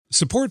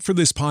Support for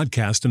this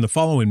podcast and the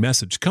following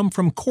message come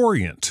from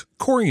Corient.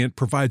 Corient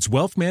provides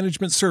wealth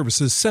management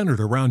services centered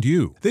around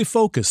you. They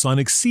focus on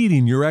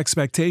exceeding your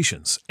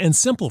expectations and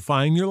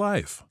simplifying your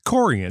life.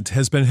 Corient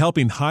has been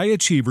helping high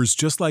achievers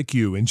just like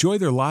you enjoy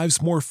their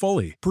lives more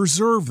fully,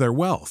 preserve their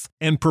wealth,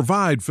 and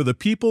provide for the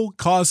people,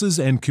 causes,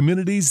 and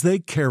communities they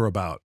care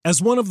about. As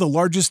one of the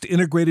largest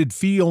integrated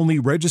fee-only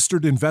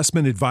registered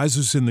investment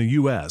advisors in the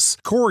U.S.,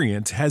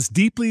 Corient has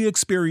deeply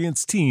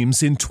experienced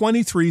teams in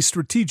 23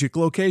 strategic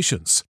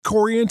locations.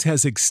 Corient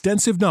has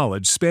extensive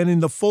knowledge spanning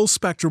the full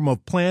spectrum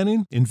of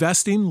planning,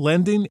 investing,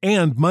 lending,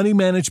 and money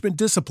management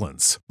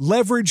disciplines.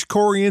 Leverage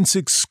Corient's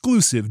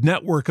exclusive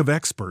network of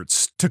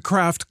experts to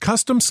craft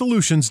custom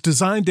solutions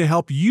designed to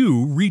help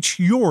you reach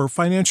your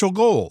financial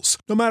goals,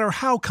 no matter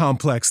how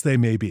complex they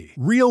may be.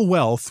 Real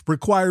wealth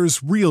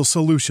requires real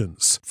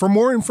solutions. For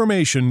more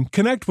information,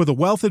 connect with a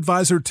wealth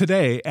advisor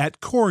today at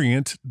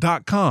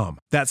Corient.com.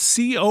 That's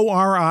Corient.com.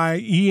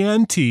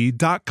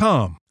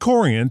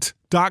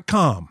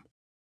 Corient.com.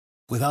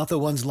 Without the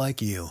ones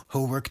like you,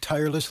 who work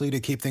tirelessly to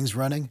keep things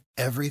running,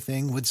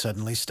 everything would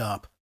suddenly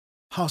stop.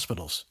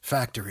 Hospitals,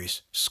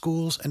 factories,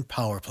 schools, and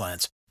power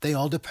plants, they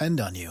all depend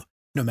on you.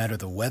 No matter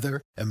the weather,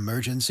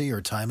 emergency,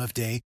 or time of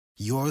day,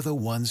 you're the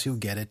ones who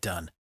get it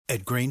done.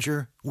 At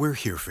Grainger, we're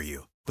here for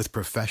you with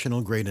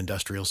professional-grade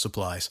industrial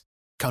supplies.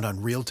 Count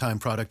on real-time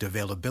product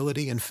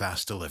availability and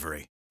fast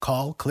delivery.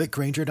 Call, click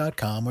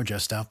Grainger.com, or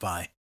just stop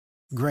by.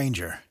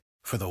 Grainger,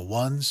 for the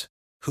ones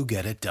who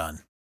get it done.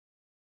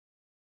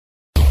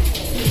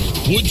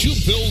 Would you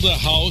build a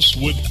house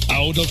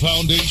without a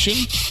foundation?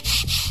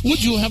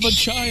 Would you have a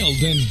child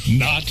and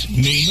not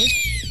name it?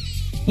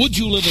 Would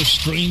you let a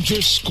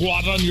stranger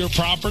squat on your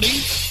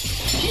property?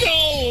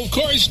 No, of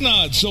course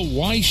not. So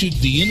why should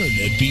the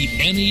internet be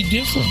any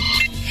different?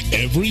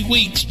 Every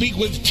week, speak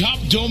with top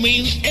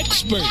domain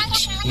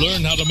experts.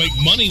 Learn how to make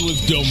money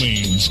with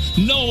domains.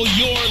 Know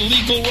your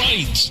legal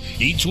rights.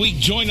 Each week,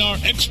 join our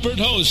expert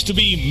host to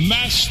be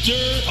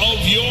master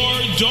of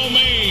your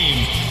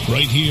domain.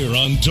 Right here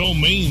on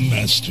Domain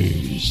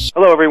Masters.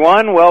 Hello,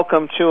 everyone.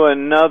 Welcome to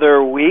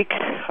another week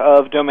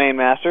of Domain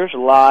Masters,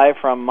 live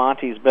from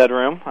Monty's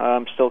bedroom.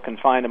 I'm still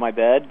confined to my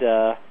bed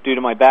due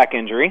to my back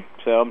injury,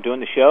 so I'm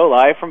doing the show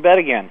live from bed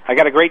again. I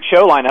got a great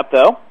show lineup,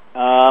 though.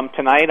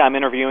 Tonight I'm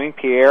interviewing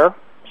Pierre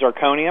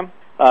Zarconium,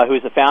 who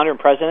is the founder and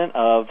president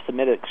of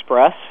Submit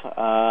Express.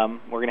 We're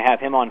going to have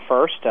him on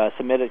first.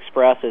 Submit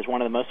Express is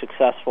one of the most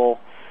successful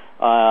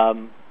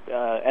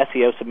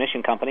SEO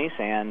submission companies,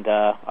 and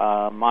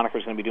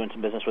Moniker's going to be doing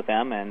some business with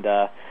them. And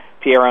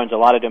Pierre owns a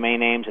lot of domain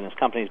names, and his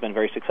company's been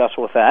very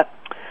successful with that.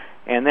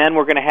 And then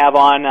we're going to have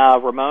on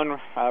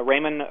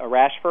Raymond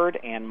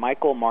Rashford and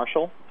Michael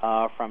Marshall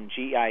from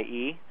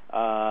GIE.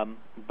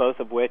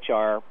 Both of which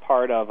are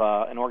part of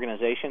an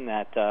organization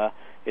that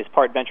is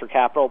part venture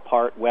capital,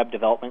 part web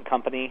development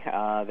company.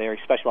 They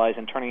specialize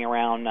in turning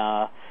around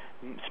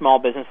small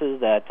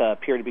businesses that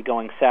appear to be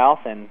going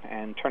south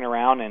and turn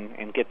around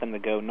and get them to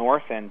go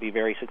north and be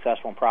very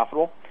successful and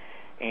profitable.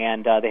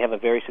 And they have a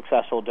very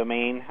successful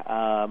domain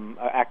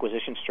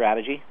acquisition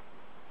strategy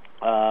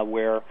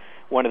where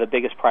one of the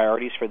biggest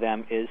priorities for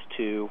them is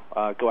to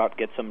go out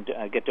and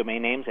get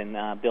domain names and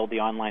build the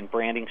online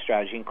branding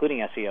strategy,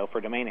 including SEO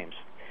for domain names.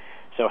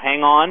 So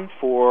hang on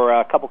for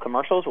a couple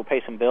commercials. We'll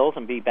pay some bills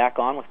and be back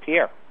on with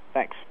Pierre.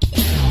 Thanks.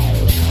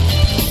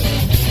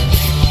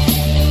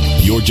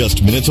 You're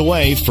just minutes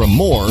away from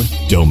more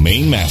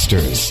Domain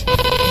Masters.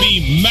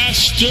 Be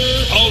master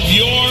of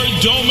your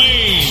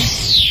domain.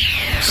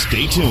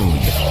 Stay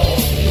tuned.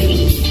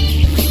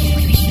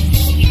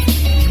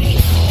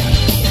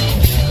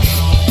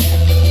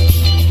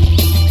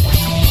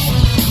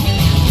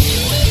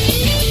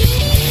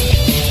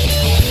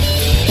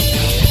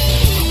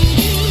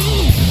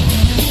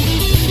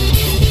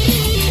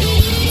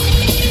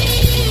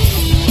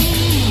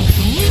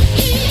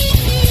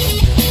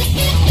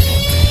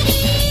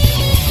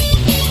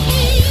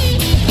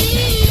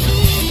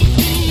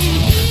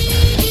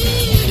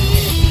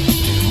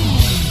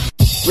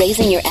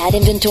 Raising your ad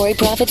inventory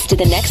profits to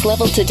the next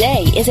level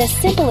today is as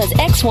simple as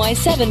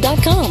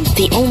XY7.com,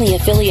 the only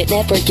affiliate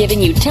network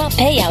giving you top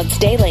payouts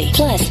daily.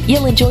 Plus,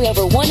 you'll enjoy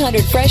over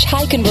 100 fresh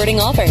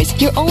high-converting offers,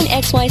 your own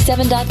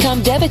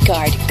XY7.com debit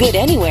card, good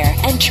anywhere,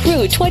 and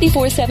true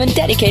 24/7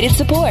 dedicated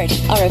support.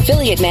 Our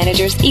affiliate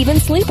managers even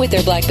sleep with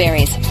their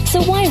BlackBerries.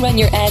 So why run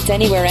your ads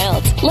anywhere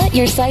else? Let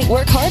your site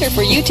work harder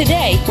for you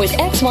today with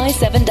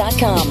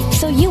XY7.com,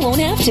 so you won't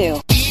have to.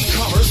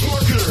 E-commerce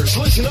marketers,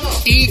 listen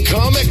up.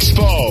 Ecom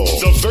Expo,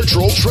 the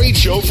virtual trade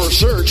show for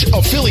search,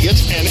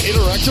 affiliate, and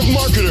interactive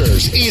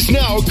marketers, is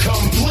now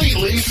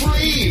completely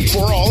free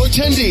for all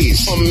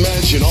attendees.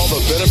 Imagine all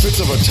the benefits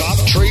of a top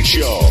trade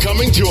show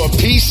coming to a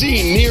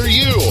PC near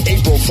you.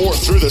 April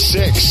 4th through the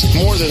 6th.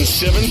 More than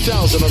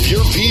 7,000 of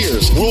your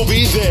peers will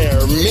be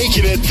there,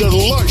 making it the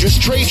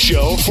largest trade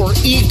show for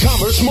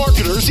e-commerce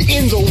marketers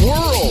in the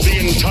world. The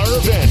entire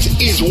event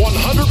is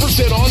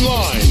 100%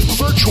 online,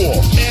 virtual,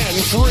 and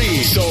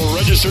free. So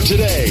register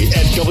today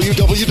at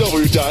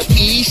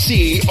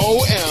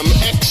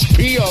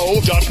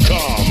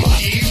www.ecomxpo.com.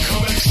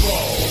 Ecom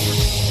Expo.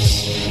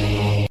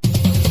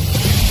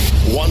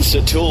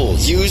 It's a tool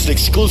used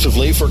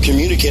exclusively for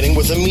communicating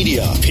with the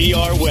media.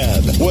 PR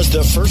Web was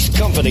the first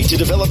company to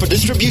develop a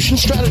distribution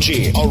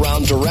strategy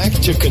around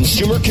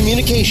direct-to-consumer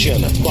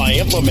communication by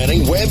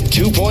implementing Web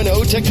 2.0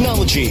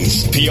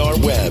 technologies. PR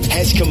Web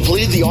has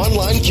completed the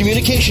online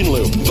communication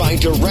loop by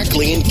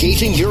directly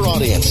engaging your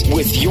audience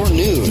with your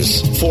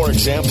news. For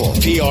example,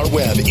 PR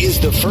Web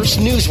is the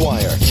first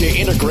newswire to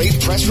integrate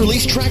press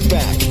release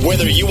trackback.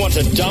 Whether you want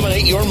to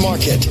dominate your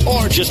market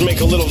or just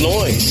make a little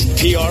noise,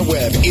 PR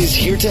Web is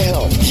here to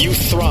help you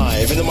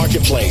thrive in the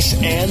marketplace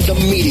and the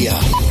media.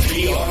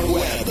 PR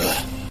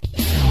Web.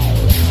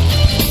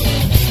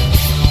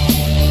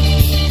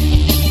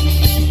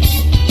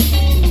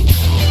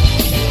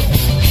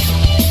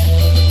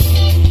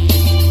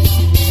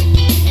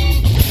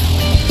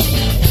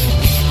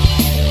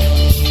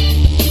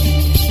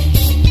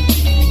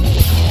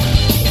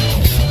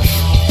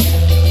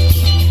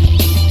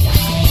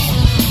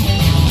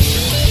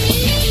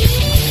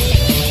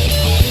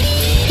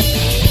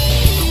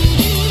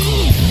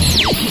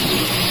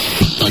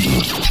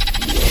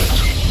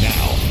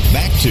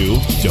 To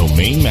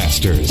Domain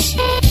Masters.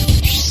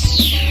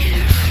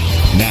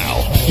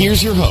 Now,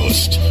 here's your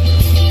host.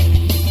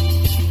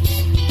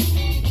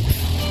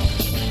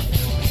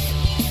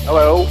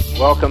 Hello,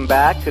 welcome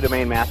back to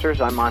Domain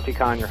Masters. I'm Monty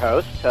Khan, your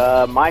host.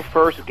 My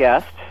first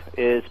guest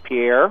is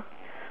Pierre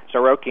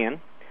Zarokian.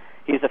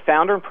 He's the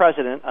founder and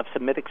president of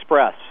Submit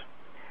Express.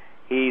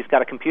 He's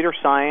got a computer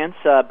science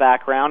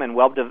background and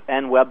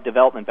web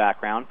development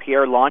background.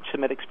 Pierre launched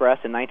Submit Express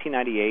in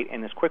 1998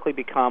 and has quickly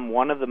become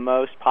one of the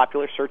most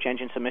popular search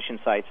engine submission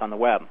sites on the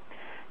web.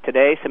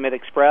 Today, Submit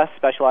Express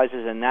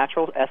specializes in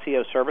natural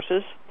SEO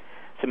services.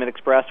 Submit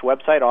Express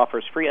website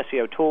offers free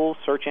SEO tools,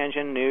 search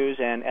engine, news,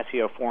 and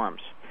SEO forums.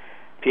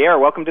 Pierre,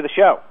 welcome to the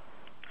show.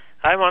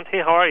 Hi, Monty.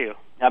 How are you?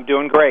 I'm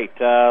doing great.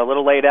 A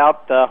little laid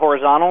out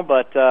horizontal,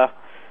 but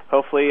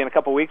hopefully in a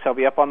couple weeks I'll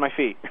be up on my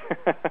feet.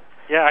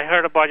 Yeah, I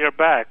heard about your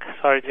back.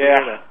 Sorry to hear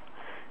that.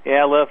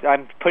 Yeah, look,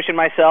 I'm pushing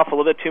myself a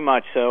little bit too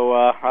much,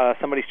 so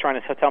somebody's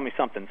trying to tell me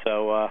something.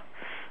 So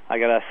I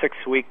got a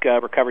 6-week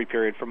recovery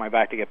period for my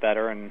back to get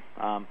better, and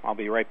I'll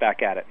be right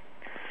back at it.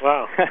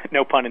 Wow.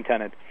 No pun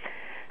intended.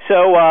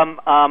 So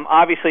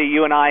obviously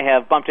you and I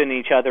have bumped into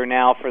each other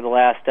now for the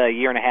last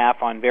year and a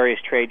half on various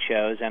trade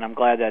shows, and I'm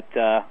glad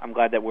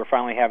that we're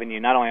finally having you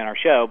not only on our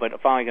show, but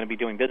finally going to be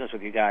doing business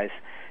with you guys.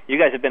 You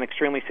guys have been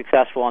extremely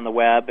successful on the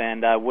web,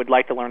 and would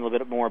like to learn a little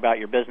bit more about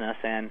your business,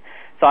 and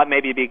thought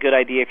maybe it'd be a good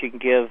idea if you can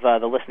give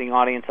the listening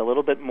audience a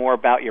little bit more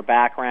about your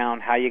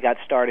background, how you got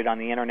started on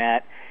the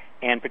Internet,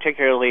 and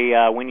particularly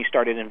when you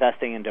started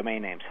investing in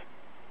domain names.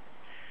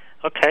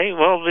 Okay,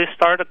 well, we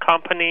started a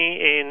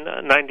company in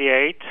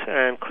 98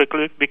 and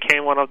quickly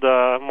became one of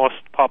the most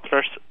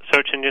popular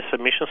search engine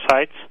submission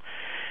sites,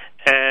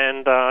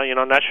 and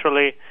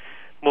naturally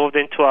moved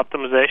into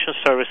optimization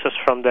services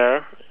from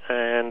there,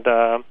 and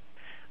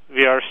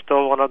we are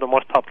still one of the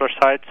most popular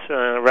sites,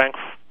 ranked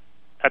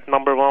at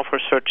number one for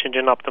search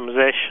engine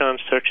optimization,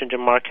 search engine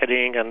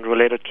marketing, and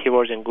related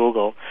keywords in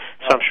Google.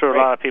 So I'm sure a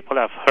lot of people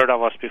have heard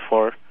of us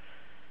before.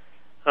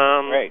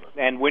 Great.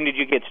 And when did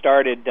you get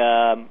started?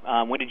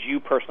 When did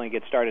you personally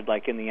get started,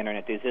 like in the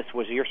Internet? Is this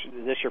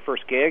your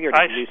first gig? Or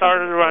did you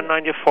started around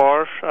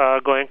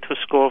 94, going to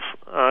school,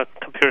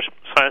 computer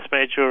science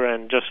major,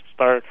 and just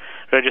started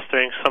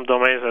registering some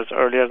domains as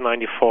early as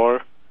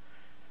 94.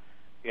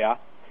 Yeah.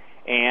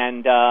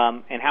 And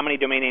how many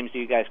domain names do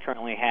you guys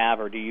currently have,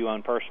 or do you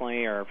own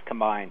personally, or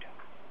combined?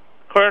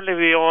 Currently,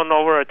 we own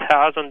over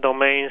 1,000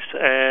 domains,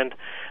 and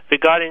we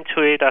got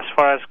into it as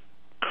far as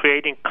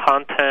creating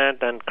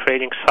content and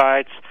creating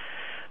sites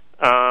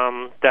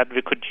that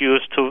we could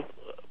use to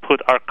put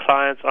our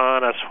clients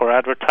on as for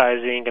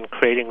advertising and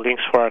creating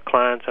links for our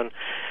clients. And,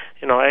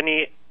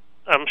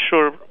 I'm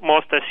sure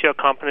most SEO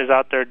companies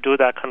out there do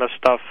that kind of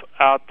stuff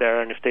out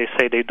there, and if they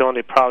say they don't,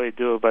 they probably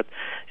do. But,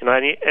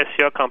 any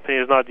SEO company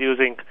is not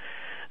using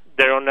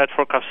their own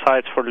network of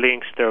sites for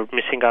links, they're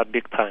missing out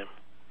big time.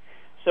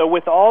 So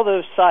with all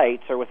those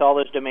sites or with all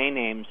those domain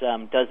names,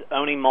 does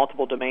owning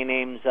multiple domain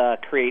names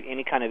create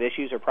any kind of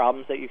issues or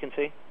problems that you can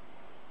see?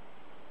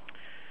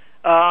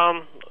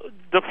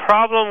 The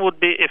problem would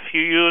be if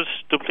you use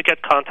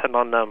duplicate content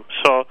on them.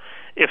 So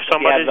if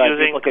somebody is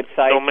using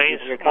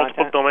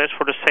multiple domains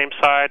for the same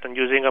site and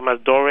using them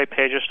as doorway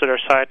pages to their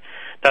site,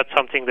 that's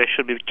something they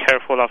should be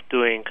careful of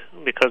doing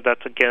because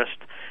that's against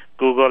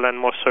Google and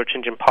most search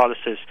engine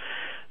policies.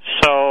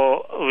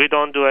 So we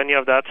don't do any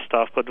of that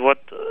stuff, but what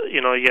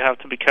you have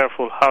to be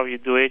careful how you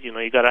do it. You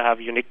got to have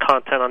unique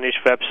content on each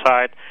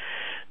website.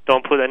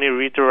 Don't put any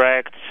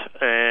redirects,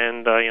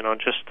 and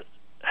just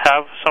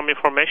have some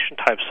information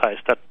type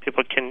sites that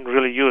people can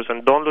really use.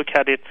 And don't look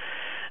at it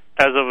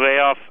as a way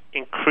of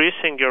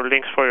increasing your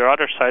links for your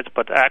other sites,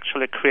 but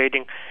actually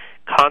creating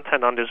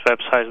content on these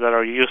websites that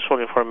are useful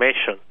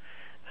information,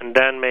 and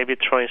then maybe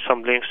throwing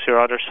some links to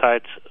your other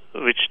sites,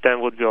 which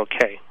then would be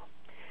okay.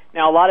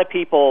 Now, a lot of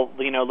people,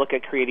 look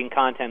at creating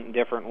content in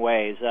different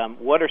ways.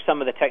 What are some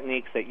of the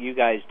techniques that you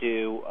guys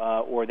do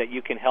or that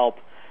you can help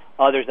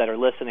others that are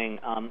listening,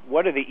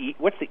 what's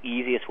the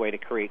easiest way to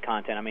create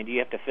content? I mean, do you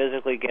have to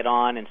physically get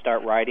on and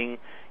start writing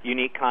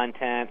unique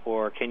content,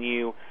 or can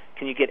you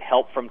get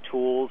help from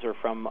tools or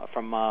from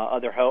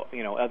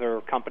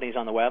other companies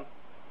on the web?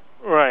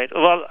 Right.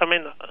 Well, I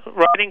mean,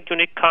 writing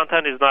unique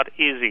content is not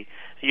easy.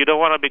 You don't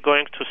want to be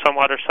going to some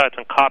other sites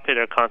and copy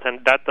their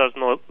content. That does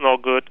no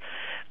good.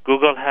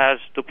 Google has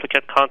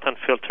duplicate content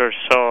filters,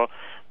 so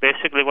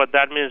basically what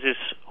that means is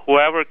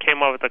whoever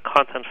came up with the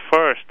content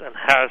first and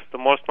has the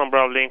most number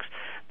of links,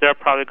 they're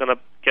probably going to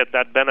get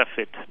that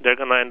benefit. They're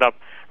going to end up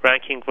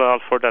ranking well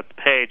for that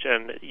page,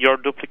 and your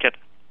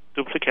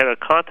duplicated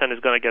content is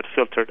going to get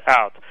filtered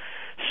out.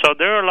 So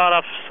there are a lot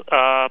of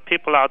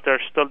people out there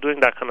still doing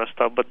that kind of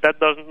stuff, but that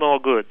does no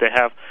good. They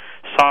have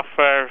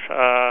software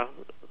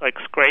like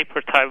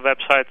scraper-type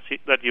websites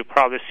that you've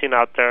probably seen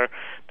out there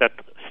that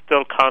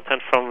steal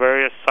content from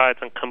various sites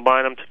and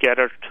combine them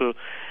together to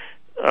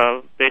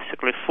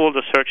basically fool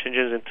the search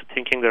engines into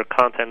thinking they're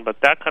content,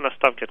 but that kind of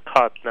stuff gets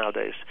caught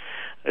nowadays.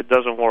 It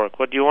doesn't work.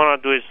 What you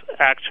want to do is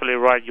actually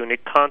write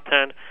unique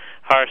content,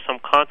 hire some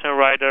content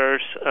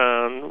writers.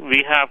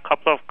 We have a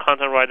couple of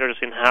content writers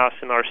in-house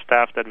in our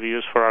staff that we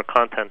use for our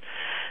content.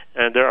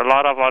 And there are a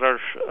lot of other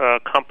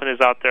companies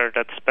out there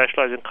that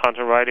specialize in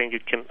content writing. You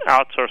can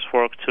outsource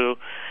work to. You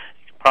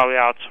can probably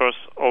outsource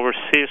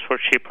overseas for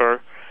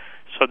cheaper.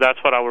 So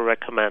that's what I would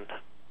recommend.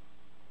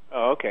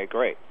 Oh, okay,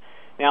 great.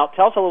 Now,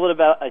 tell us a little bit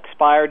about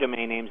expired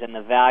domain names and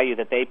the value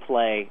that they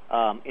play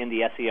in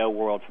the SEO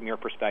world from your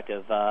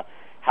perspective.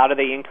 How do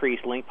they increase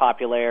link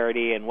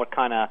popularity, and what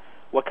kind of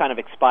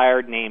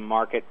expired name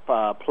market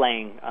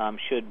playing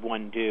should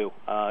one do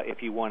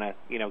if you want to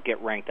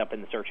get ranked up in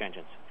the search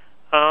engines?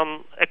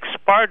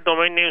 Expired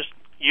domain names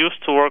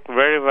used to work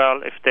very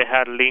well if they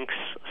had links,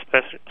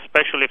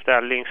 especially if they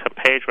had links and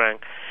PageRank.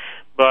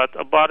 But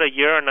about a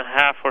year and a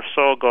half or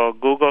so ago,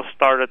 Google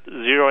started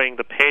zeroing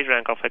the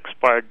PageRank of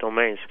expired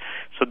domains.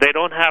 So they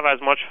don't have as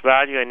much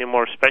value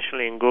anymore,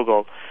 especially in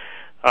Google.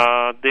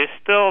 They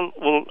still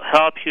will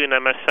help you in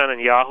MSN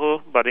and Yahoo,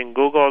 but in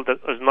Google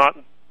that is not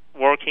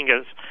working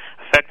as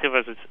effective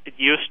as it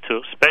used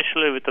to,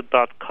 especially with the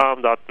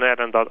 .com, .net,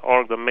 and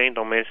 .org, the main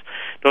domains.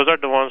 Those are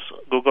the ones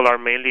Google are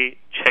mainly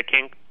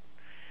checking.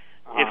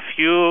 If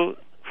you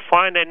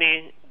find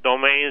any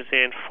domains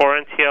in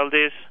foreign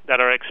TLDs that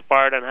are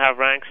expired and have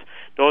ranks,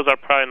 those are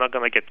probably not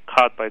going to get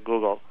caught by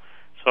Google.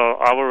 So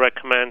I would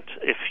recommend,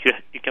 if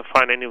you can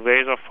find any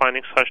ways of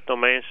finding such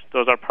domains,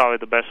 those are probably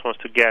the best ones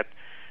to get.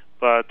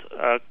 But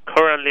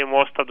currently,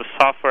 most of the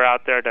software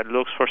out there that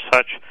looks for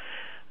such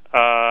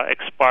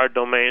expired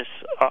domains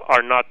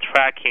are not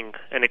tracking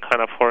any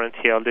kind of foreign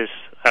TLDs,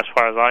 as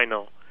far as I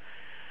know.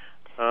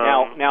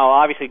 Now,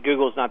 obviously,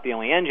 Google's not the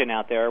only engine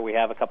out there. We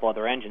have a couple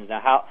other engines. Now,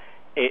 how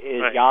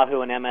is right. Yahoo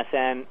and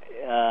MSN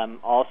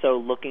also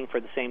looking for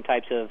the same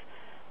types of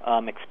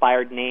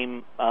expired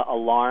name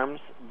alarms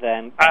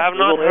than I have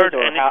Google not heard is,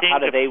 or anything how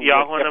do if they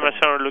Yahoo and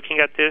MSN are looking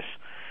at this,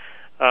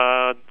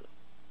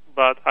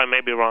 but I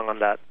may be wrong on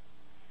that.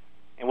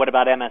 And what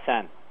about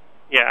MSN?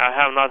 Yeah, I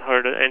have not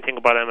heard anything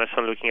about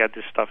MSN looking at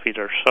this stuff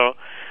either. So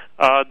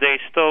they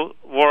still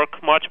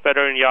work much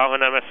better in Yahoo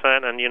and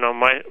MSN. And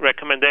my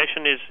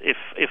recommendation is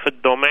if a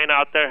domain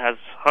out there has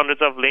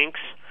hundreds of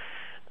links,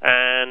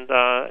 and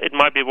it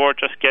might be worth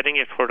just getting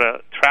it for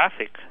the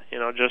traffic.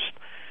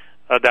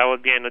 That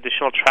would be an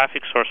additional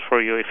traffic source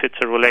for you if it's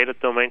a related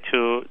domain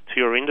to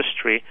your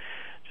industry.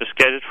 Just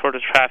get it for the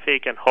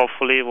traffic, and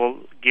hopefully it will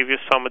give you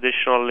some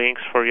additional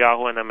links for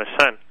Yahoo and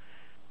MSN.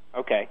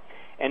 Okay.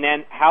 And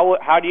then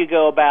how do you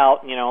go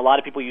about, a lot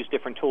of people use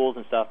different tools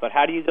and stuff, but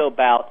how do you go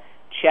about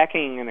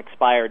checking an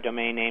expired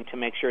domain name to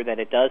make sure that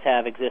it does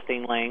have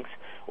existing links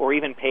or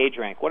even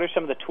PageRank? What are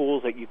some of the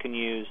tools that you can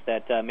use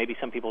that maybe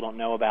some people don't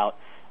know about?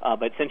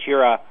 But since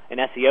you're an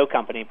SEO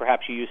company,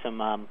 perhaps you use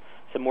some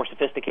more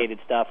sophisticated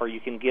stuff, or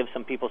you can give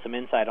some people some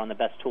insight on the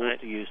best tools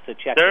to use to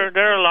check.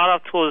 There are a lot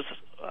of tools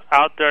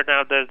out there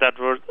nowadays that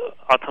will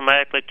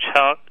automatically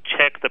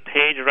check the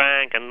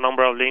PageRank and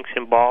number of links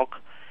in bulk.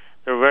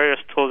 There are various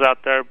tools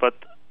out there, but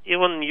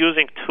even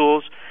using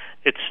tools,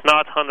 it's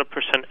not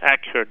 100%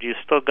 accurate. You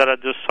still got to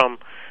do some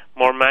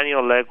more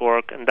manual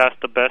legwork, and that's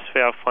the best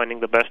way of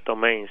finding the best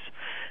domains.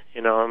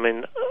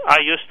 I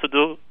used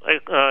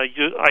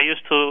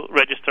to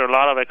register a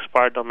lot of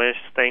expired domains,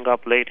 staying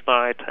up late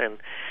night and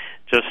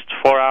just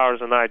 4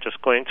 hours a night,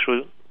 just going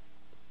through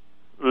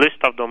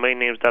list of domain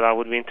names that I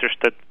would be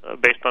interested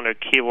based on their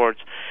keywords,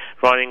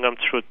 running them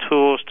through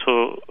tools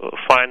to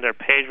find their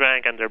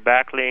PageRank and their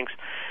backlinks.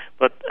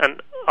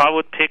 And I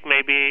would pick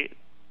maybe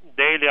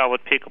daily. I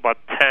would pick about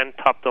 10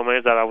 top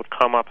domains that I would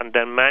come up, and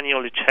then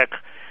manually check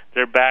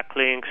their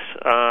backlinks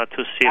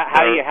to see.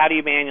 How do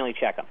you manually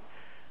check them?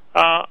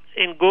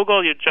 In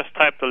Google, you just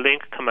type the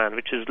link command,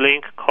 which is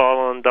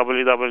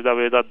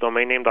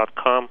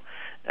link:/www.domainname.com,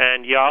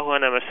 and Yahoo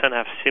and MSN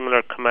have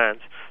similar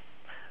commands.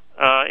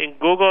 In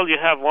Google, you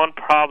have one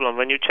problem.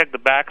 When you check the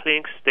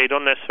backlinks, they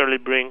don't necessarily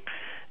bring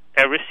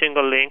every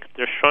single link.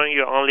 They're showing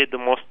you only the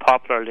most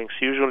popular links.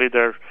 Usually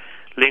they're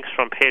links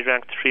from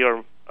PageRank 3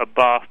 or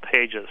above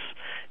pages.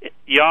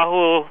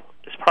 Yahoo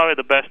is probably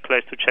the best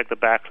place to check the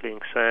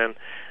backlinks. And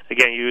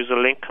again, you use a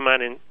link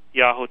command in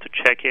Yahoo to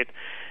check it.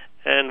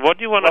 And what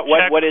you want to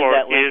check what is for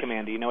that link is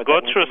command? Do you know what go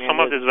that link through command some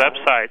of is? these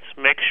websites.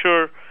 Make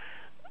sure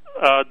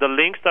the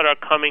links that are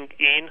coming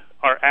in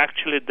are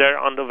actually there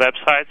on the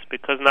websites,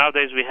 because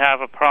nowadays we have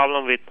a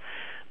problem with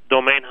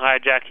domain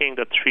hijacking,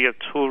 the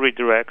 302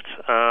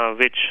 redirects,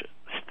 which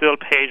still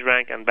page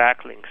rank and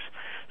backlinks.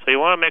 So you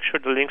want to make sure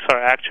the links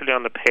are actually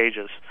on the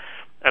pages.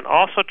 And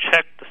also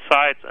check the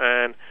sites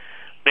and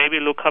maybe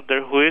look up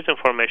their WHOIS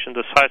information,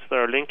 the sites that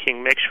are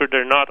linking. Make sure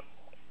they're not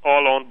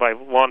all owned by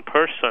one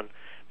person.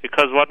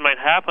 Because what might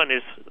happen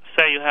is,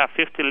 say you have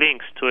 50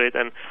 links to it,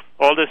 and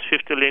all these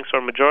 50 links,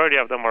 or majority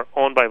of them, are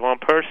owned by one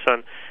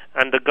person,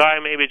 and the guy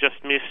maybe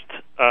just missed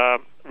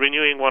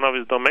renewing one of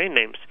his domain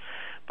names.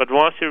 But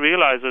once he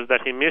realizes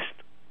that he missed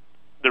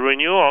the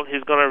renewal,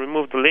 he's going to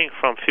remove the link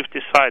from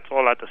 50 sites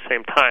all at the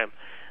same time,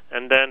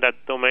 and then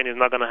that domain is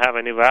not going to have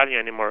any value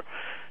anymore.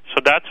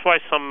 So that's why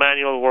some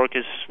manual work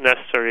is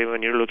necessary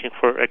when you're looking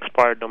for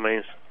expired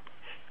domains.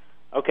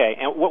 Okay,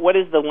 and what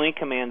is the link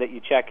command that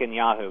you check in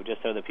Yahoo,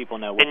 just so that people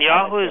know? In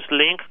Yahoo is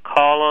link :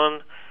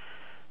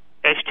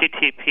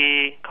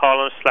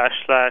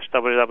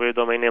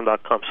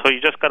 http://www.domainname.com. So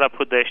you just got to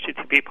put the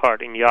HTTP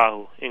part in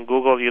Yahoo. In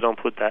Google, you don't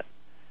put that.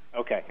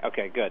 Okay,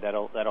 good.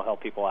 That'll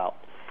help people out.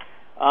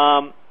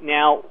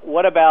 Now,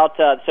 what about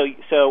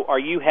so are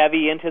you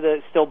heavy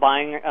into still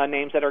buying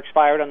names that are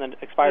expired on the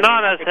expired?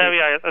 Not as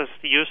heavy as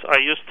I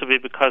used to be,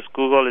 because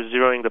Google is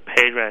zeroing the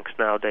page ranks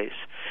nowadays.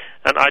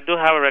 And I do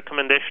have a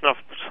recommendation of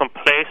some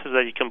places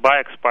that you can buy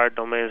expired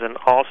domains, and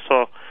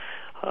also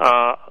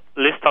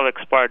list of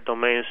expired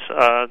domains.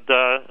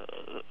 The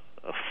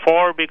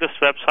 4 biggest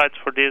websites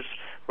for this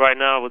right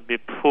now would be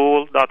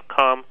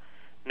Pool.com,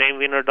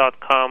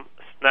 NameWinner.com,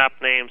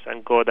 SnapNames,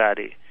 and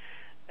GoDaddy.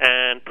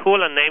 And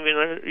Pool and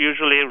NameWinner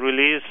usually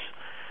release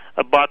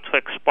about 2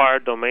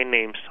 expired domain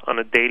names on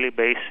a daily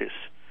basis.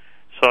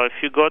 So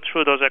if you go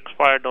through those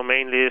expired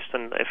domain lists,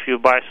 and if you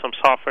buy some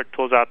software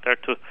tools out there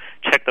to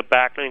check the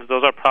backlinks,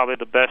 those are probably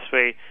the best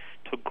way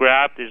to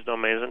grab these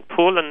domains. And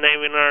Pool and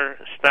NameWinner,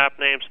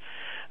 SnapNames,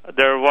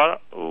 they're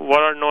what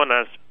are known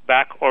as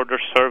backorder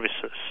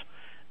services.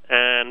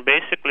 And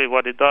basically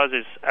what it does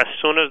is, as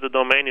soon as the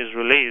domain is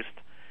released,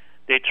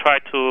 they try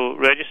to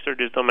register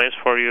these domains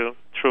for you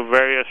through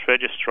various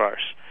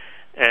registrars.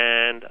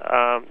 And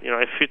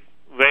if you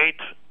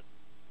wait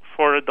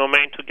for a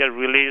domain to get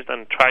released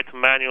and try to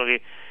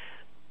manually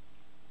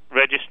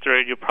register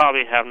it, you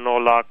probably have no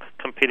luck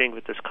competing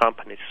with these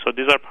companies. So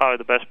these are probably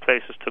the best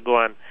places to go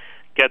and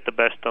get the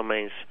best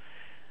domains.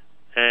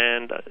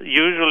 And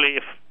usually,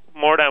 if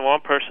more than one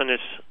person is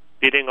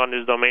bidding on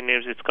these domain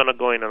names, it's going to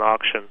go in an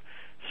auction.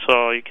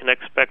 So you can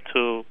expect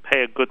to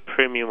pay a good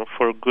premium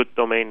for good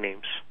domain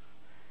names.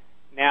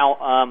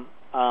 Now,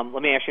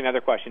 let me ask you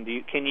another question.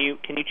 Can you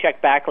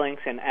check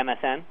backlinks in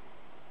MSN?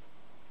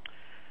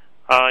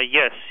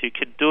 Yes, you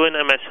could do in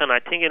MSN. I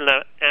think in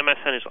the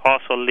MSN is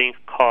also link :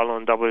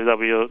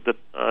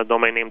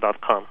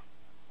 www.domainname.com.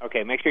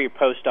 Okay, make sure you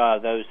post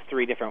those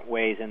 3 different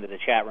ways into the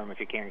chat room if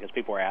you can, because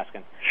people are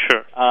asking.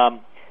 Sure.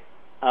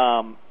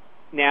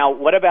 Now,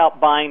 what about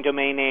buying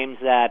domain names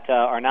that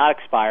are not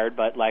expired,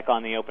 but like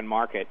on the open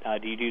market?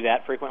 Do you do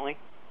that frequently?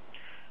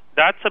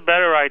 That's a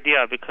better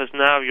idea, because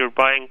now you're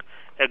buying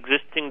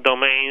existing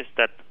domains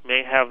that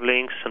may have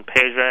links and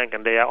PageRank,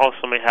 and they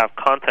also may have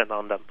content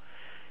on them.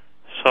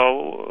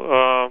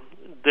 So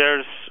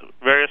there's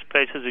various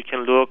places you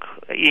can look.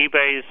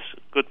 eBay is a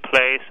good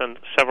place, and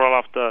several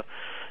of the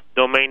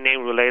domain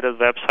name related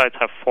websites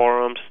have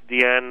forums.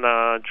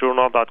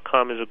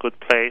 DNJournal.com is a good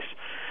place,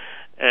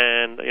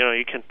 and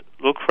you can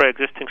look for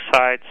existing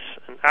sites.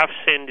 And I've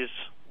seen these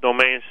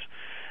domains,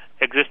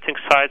 existing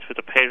sites with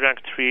a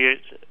PageRank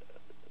 3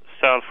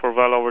 sell for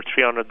well over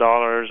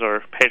 $300,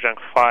 or PageRank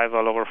 5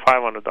 well over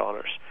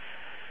 $500.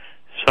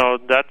 So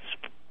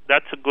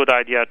that's a good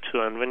idea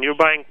too. And when you're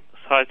buying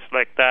sites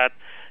like that,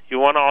 you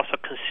want to also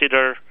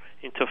consider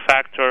into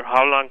factor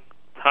how long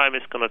time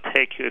it's going to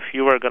take you if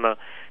you were going to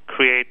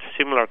create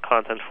similar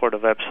content for the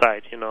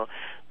website.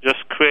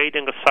 Just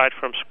creating a site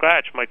from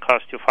scratch might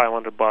cost you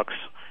 $500.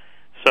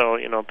 So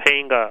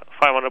paying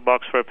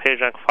 $500 for a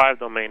PageRank 5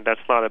 domain,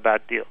 that's not a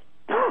bad deal.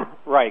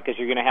 Right, because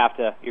you're going to have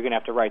to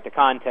write the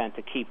content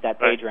to keep that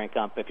page rank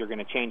up if you're going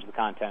to change the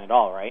content at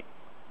all, right?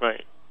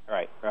 Right.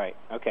 Right.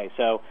 Okay,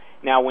 so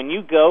now when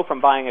you go from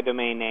buying a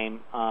domain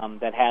name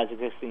that has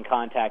existing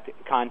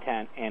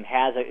content and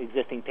has an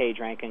existing page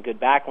rank and good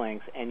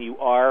backlinks, and you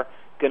are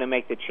going to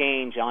make the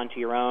change onto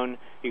your own,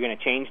 you're going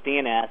to change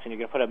DNS and you're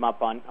going to put them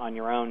up on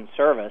your own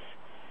service,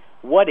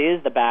 what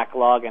is the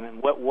backlog,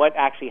 and what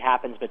actually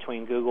happens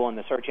between Google and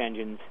the search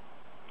engines?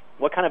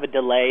 What kind of a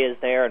delay is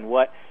there, and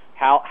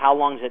how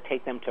long does it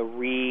take them to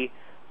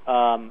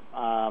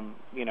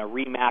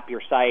remap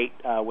your site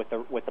with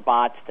the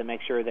bots to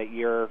make sure that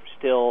you're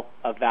still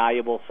a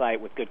valuable site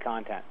with good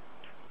content?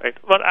 Right.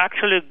 Well,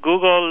 actually,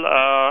 Google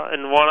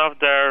in one of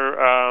their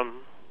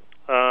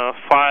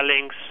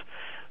filings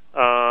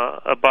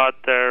about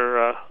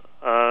their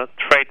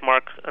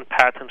trademark and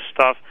patent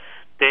stuff,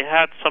 they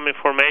had some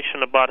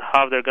information about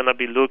how they're going to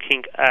be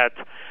looking at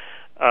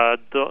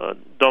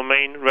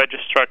domain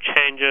registrar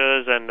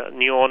changes and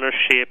new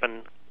ownership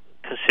and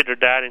consider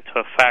that into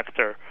a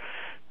factor.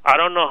 I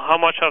don't know how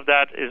much of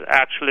that is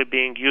actually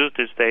being used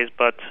these days,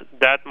 but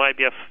that might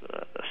be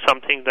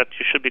something that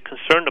you should be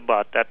concerned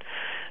about, that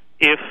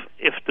if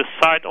the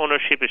site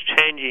ownership is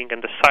changing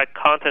and the site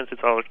content is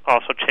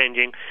also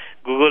changing,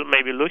 Google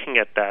may be looking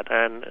at that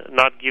and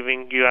not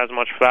giving you as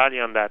much value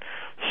on that.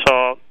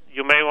 So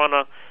you may want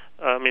to,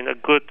 a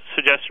good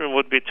suggestion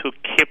would be to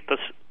keep the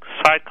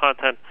site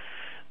content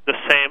the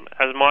same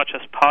as much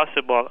as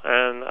possible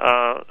and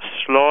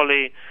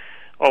slowly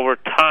over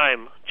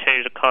time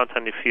change the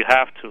content if you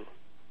have to.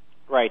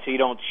 Right, so you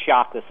don't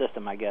shock the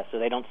system, I guess, so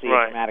they don't see a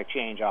dramatic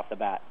change off the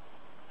bat.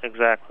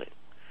 Exactly.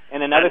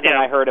 And another thing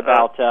I heard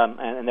about,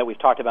 and that we've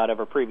talked about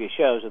over previous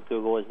shows with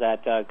Google, is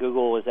that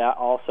Google is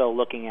also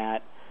looking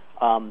at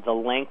the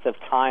length of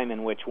time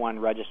in which one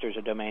registers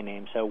a domain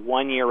name. So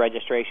 1-year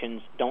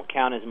registrations don't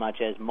count as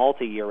much as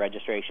multi-year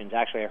registrations.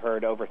 Actually, I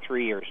heard over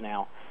 3 years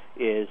now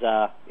is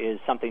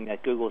something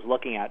that Google's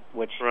looking at,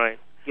 which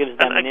gives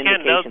them an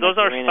indication those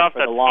that are stuff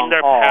that's in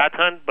their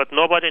patent, but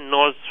nobody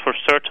knows for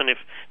certain if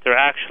they're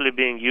actually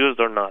being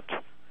used or not.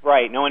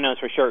 Right, no one knows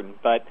for certain,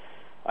 but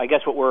I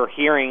guess what we're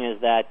hearing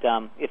is that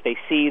if they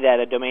see that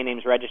a domain name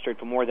is registered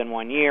for more than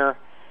 1 year,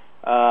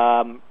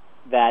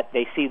 that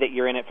they see that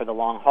you're in it for the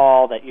long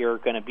haul, that you're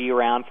going to be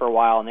around for a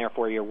while, and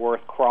therefore you're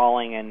worth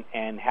crawling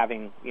and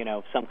having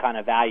some kind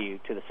of value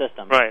to the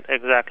system. Right,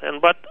 exactly.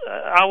 But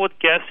I would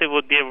guess it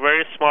would be a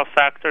very small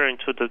factor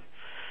into the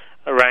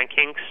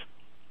rankings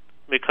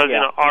because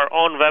our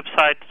own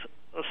websites,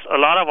 a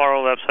lot of our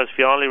own websites,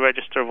 we only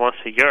register once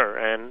a year,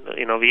 and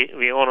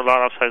we own a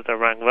lot of sites that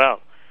rank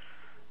well.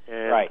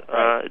 And, right.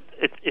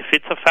 If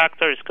it's a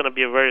factor, it's going to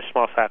be a very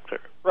small factor.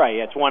 Right.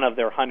 It's one of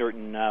their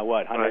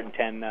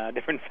 110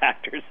 different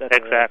factors.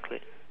 Exactly.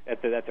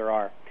 That there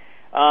are.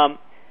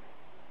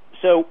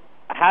 So,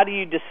 how do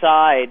you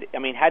decide?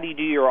 How do you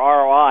do your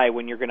ROI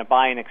when you're going to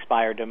buy an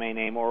expired domain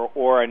name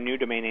or a new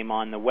domain name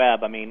on the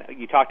web?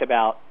 You talked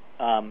about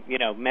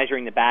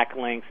measuring the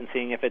backlinks and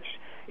seeing if it's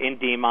in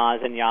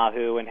DMOZ and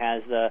Yahoo and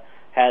has a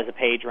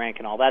page rank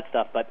and all that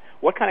stuff. But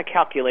what kind of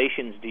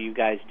calculations do you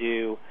guys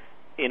do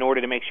in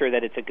order to make sure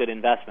that it's a good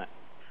investment?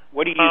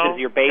 What do you use as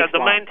your baseline? The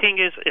main thing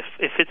is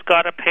if it's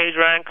got a page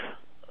rank,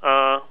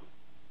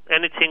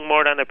 anything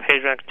more than a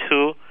page rank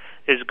 2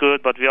 is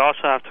good, but we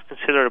also have to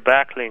consider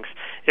backlinks.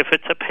 If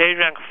it's a page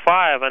rank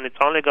 5 and it's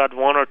only got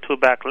 1 or 2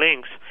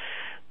 backlinks,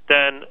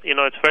 then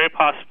it's very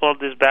possible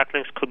these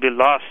backlinks could be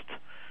lost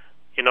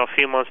a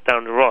few months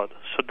down the road.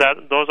 So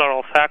those are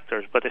all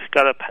factors. But if you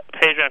got a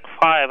page rank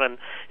 5 and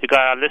you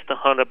got at least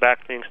 100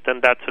 backlinks, then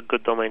that's a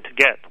good domain to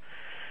get.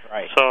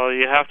 Right. So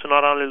you have to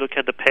not only look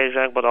at the page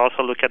rank, but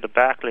also look at the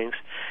backlinks.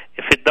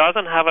 If it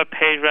doesn't have a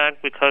page rank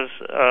because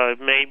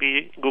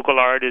maybe Google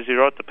already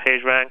zeroed the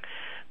page rank,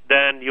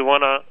 then you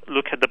want to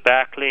look at the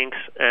backlinks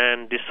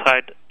and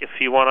decide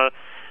if you want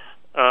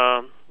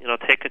to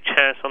take a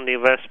chance on the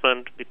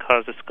investment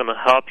because it's going to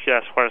help you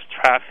as far as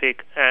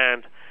traffic,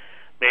 and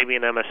maybe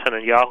an MSN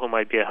and Yahoo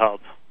might be a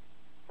help.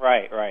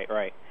 Right.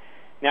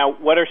 Now,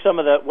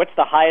 what's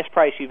the highest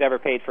price you've ever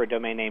paid for a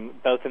domain name,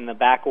 both in the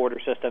back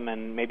order system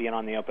and maybe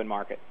on the open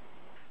market?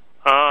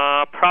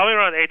 Probably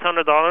around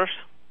 $800.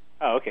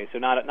 Oh, okay. So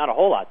not a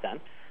whole lot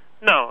then.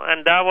 No,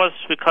 and that was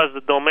because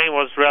the domain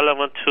was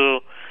relevant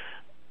to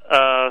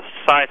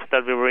sites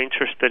that we were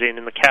interested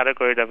in the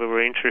category that we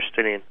were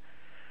interested in.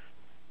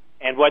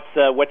 And what's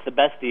the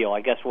best deal?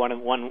 I guess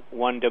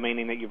one domain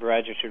name that you've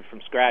registered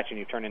from scratch and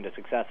you've turned into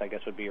success, I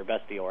guess, would be your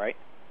best deal, right?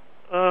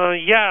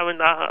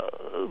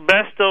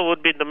 Best deal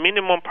would be the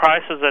minimum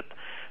prices at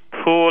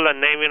Pool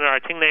and Namewinner. I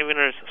think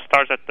Namewinner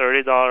starts at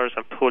 $30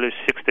 and Pool is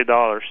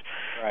 $60.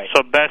 Right.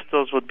 So best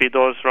deals would be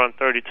those around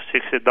 $30 to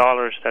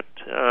 $60. That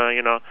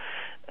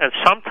and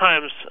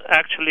sometimes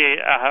actually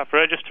I have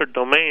registered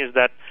domains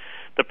that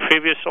the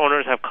previous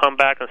owners have come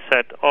back and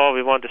said, "Oh,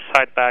 we want the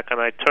site back," and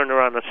I turn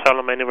around and sell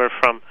them anywhere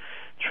from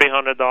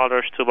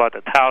 $300 to about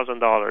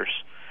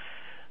 $1,000.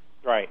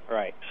 Right.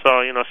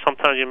 So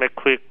sometimes you make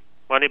quick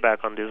money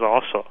back on these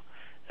also,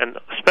 and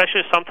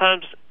especially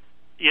sometimes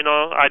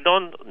I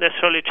don't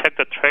necessarily check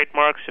the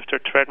trademarks if they're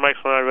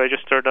trademarks when I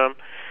register them,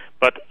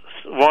 but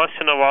once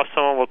in a while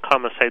someone will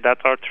come and say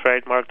that's our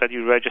trademark that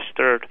you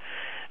registered,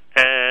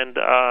 and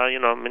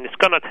it's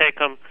going to take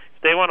them.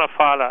 If they want to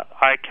file a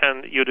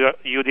ICANN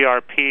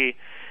UDRP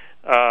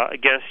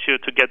against you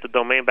to get the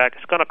domain back,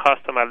 it's going to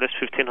cost them at least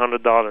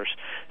 $1,500.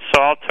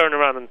 So I'll turn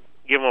around and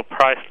give them a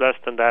price less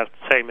than that,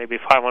 say maybe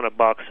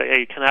 $500. Say, hey,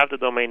 you can have the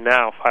domain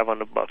now,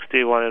 $500. Do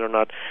you want it or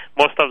not?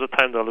 Most of the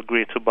time they'll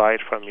agree to buy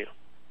it from you.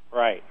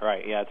 Right.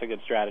 Yeah, it's a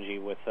good strategy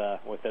with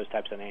those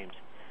types of names.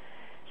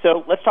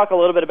 So let's talk a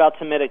little bit about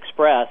Submit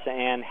Express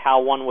and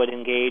how one would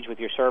engage with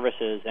your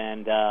services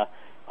and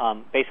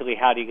basically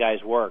how do you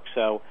guys work.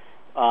 So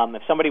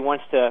if somebody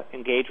wants to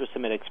engage with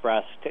Submit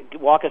Express,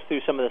 walk us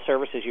through some of the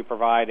services you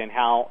provide and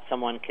how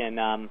someone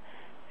can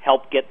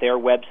help get their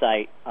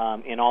website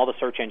in all the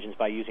search engines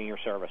by using your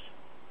service.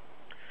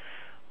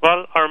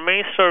 Well, our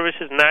main service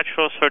is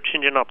natural search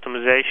engine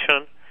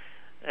optimization,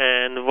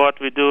 and what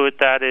we do with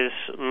that is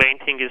main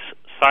thing is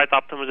site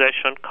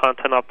optimization,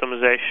 content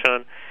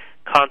optimization,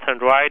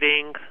 content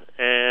writing,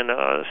 and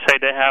say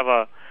they have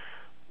a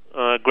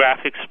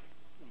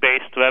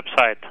graphics-based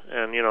website,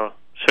 and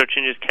search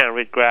engines can't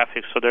read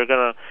graphics, so they're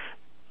gonna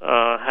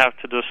have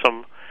to do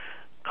some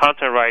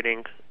content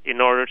writing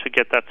in order to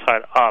get that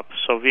site up.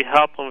 So we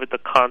help them with the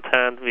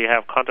content. We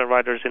have content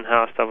writers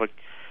in-house that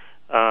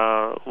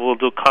will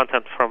do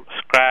content from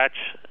scratch.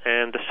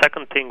 And the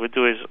second thing we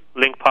do is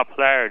link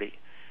popularity.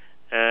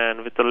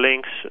 And with the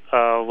links,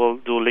 we'll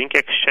do link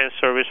exchange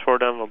service for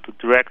them. We'll do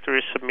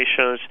directory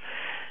submissions.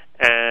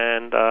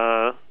 And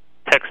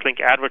text link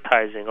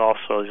advertising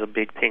also is a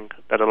big thing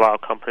that a lot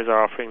of companies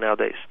are offering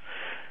nowadays.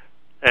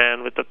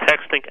 And with the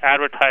text link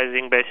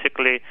advertising,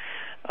 basically,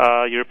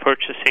 you're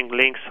purchasing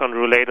links on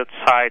related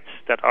sites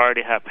that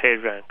already have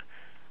PageRank.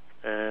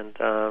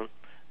 And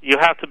you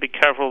have to be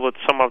careful with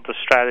some of the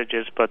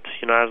strategies, but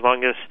as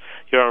long as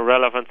you're on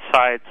relevant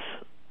sites,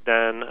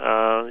 then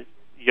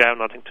you have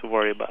nothing to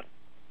worry about.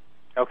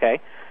 Okay.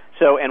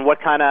 So, and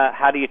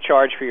how do you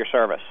charge for your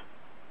service?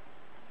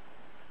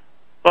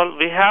 Well,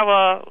 we have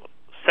a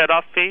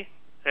setup fee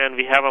and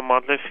we have a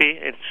monthly fee.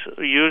 It's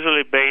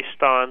usually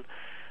based on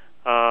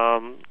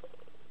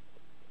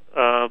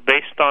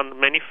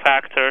many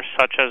factors,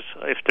 such as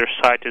if their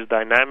site is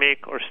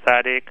dynamic or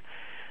static,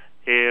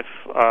 if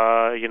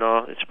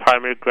it's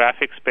primary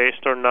graphics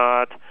based or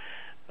not,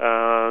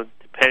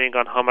 depending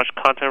on how much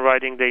content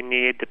writing they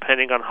need,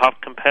 depending on how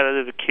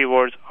competitive the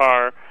keywords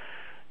are.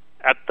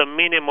 At the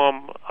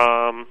minimum,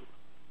 I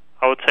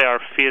would say our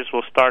fees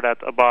will start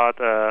at about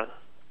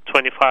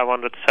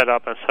 $2,500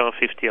 setup and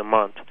 $750 a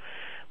month.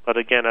 But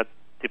again, it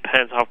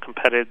depends how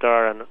competitive they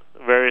are and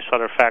various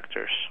other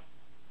factors.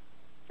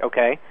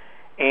 Okay.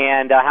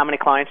 And how many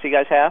clients do you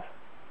guys have?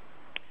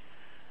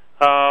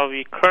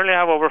 We currently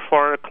have over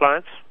 400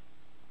 clients.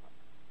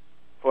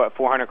 What,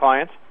 400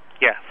 clients?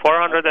 Yeah,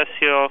 400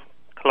 SEO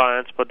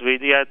clients, but we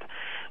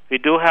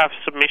do have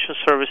submission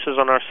services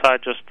on our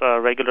site, just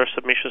regular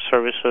submission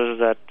services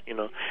that,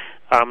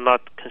 I'm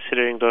not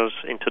considering those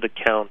into the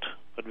count,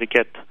 but we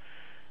get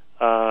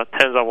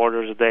tens of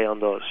orders a day on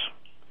those.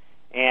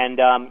 And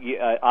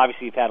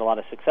obviously you've had a lot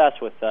of success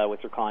with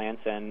your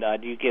clients, and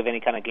do you give any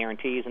kind of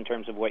guarantees in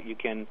terms of what you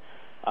can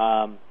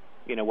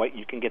what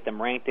you can get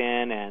them ranked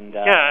in? And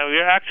yeah,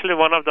 we're actually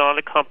one of the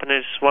only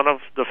companies, one of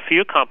the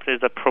few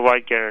companies that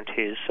provide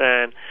guarantees.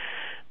 And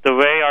the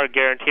way our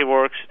guarantee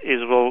works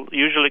is we'll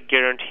usually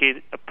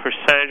guarantee a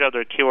percentage of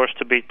their keywords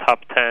to be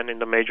top 10 in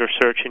the major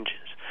search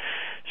engines.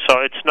 So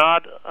it's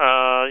not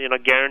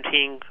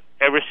guaranteeing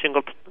every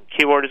single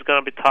keyword is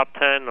going to be top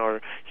 10,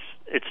 or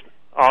it's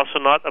also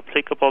not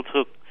applicable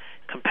to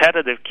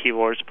competitive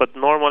keywords, but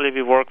normally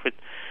we work with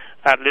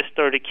at least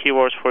 30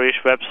 keywords for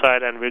each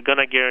website, and we're going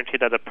to guarantee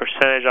that a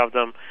percentage of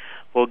them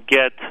will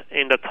get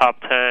in the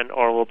top 10,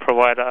 or will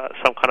provide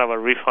some kind of a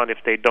refund if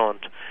they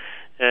don't.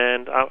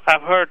 And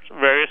I've heard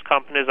various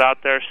companies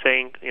out there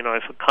saying,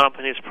 if a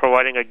company is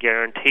providing a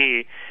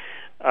guarantee,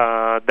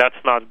 that's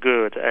not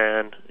good,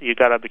 and you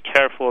got to be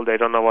careful. They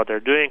don't know what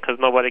they're doing, because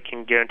nobody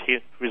can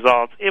guarantee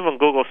results. Even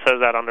Google says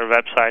that on their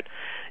website.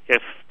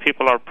 If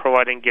people are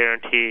providing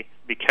guarantee,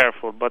 be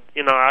careful. But,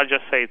 I'll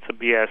just say it's a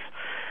BS,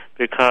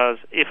 because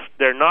if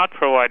they're not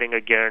providing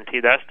a guarantee,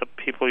 that's the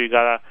people you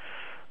got to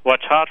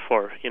watch out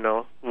for.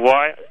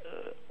 Why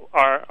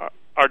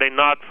are they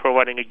not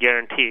providing a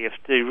guarantee? If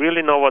they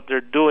really know what they're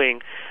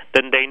doing,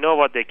 then they know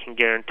what they can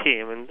guarantee.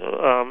 I mean,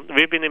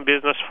 we've been in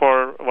business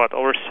for,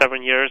 over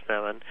 7 years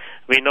now, and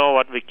we know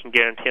what we can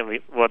guarantee and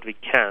what we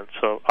can't.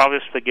 So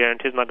obviously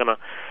guarantee is not going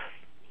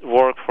to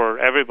work for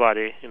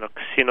everybody.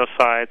 Casino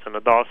sites and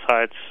adult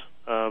sites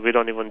we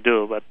don't even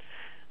do. But,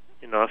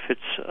 if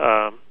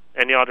it's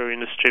any other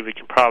industry, we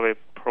can probably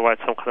provide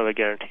some kind of a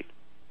guarantee.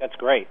 That's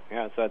great.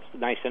 Yeah, so that's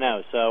nice to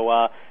know.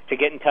 So to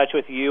get in touch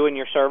with you and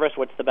your service,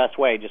 what's the best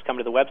way? Just come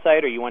to the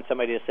website, or you want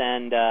somebody to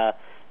send a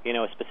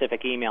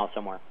specific email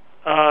somewhere?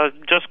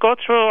 Just go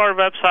through our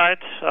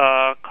website,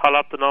 call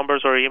up the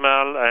numbers or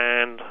email,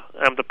 and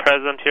I'm the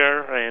president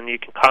here, and you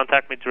can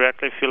contact me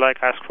directly if you like,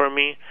 ask for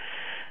me.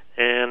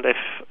 And if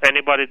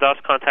anybody does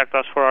contact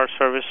us for our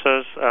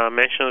services,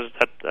 mentions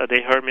that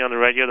they heard me on the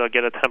radio, they'll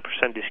get a 10%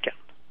 discount.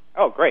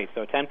 Oh, great.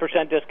 So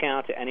 10%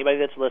 discount to anybody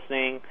that's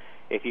listening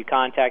if you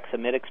contact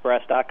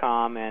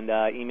SubmitExpress.com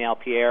and email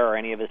Pierre or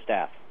any of his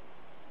staff.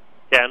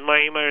 Yeah, and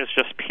my email is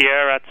just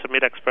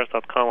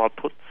Pierre@SubmitExpress.com. I'll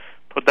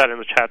put that in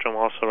the chat room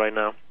also right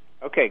now.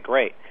 Okay,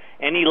 great.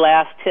 Any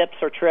last tips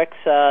or tricks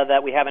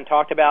that we haven't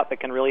talked about that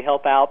can really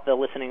help out the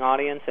listening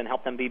audience and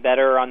help them be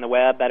better on the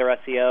web, better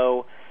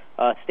SEO,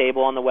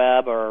 stable on the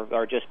web,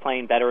 or just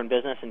plain better in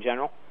business in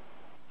general?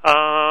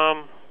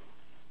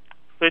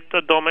 With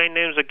the domain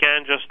names,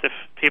 again, just if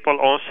people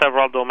own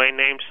several domain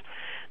names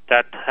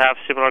that have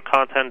similar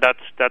content,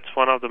 that's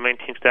one of the main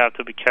things they have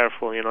to be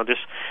careful. This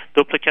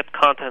duplicate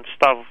content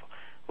stuff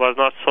was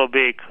not so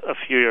big a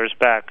few years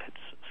back. It's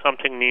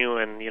something new,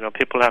 and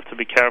people have to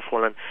be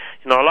careful. And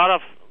a lot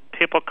of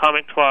people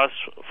coming to us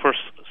for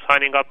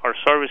signing up our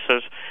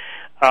services,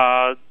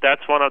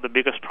 that's one of the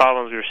biggest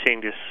problems we're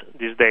seeing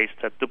these days,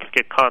 that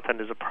duplicate content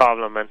is a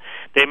problem. And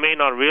they may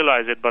not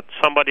realize it, but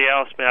somebody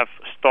else may have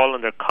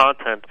stolen their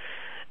content.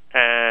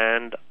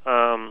 And,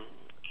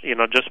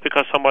 just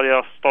because somebody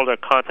else stole their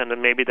content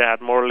and maybe they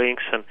had more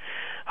links and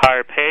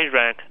higher page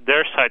rank,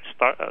 their site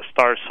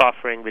started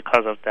suffering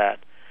because of that.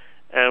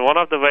 And one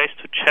of the ways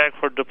to check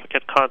for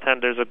duplicate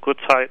content, there's a good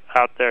site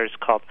out there. It's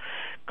called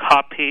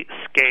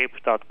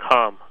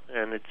copyscape.com,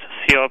 and it's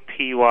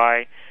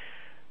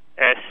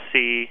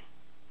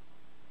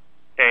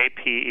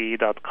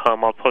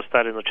copyscape.com. I'll post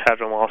that in the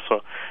chat room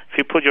also. If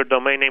you put your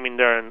domain name in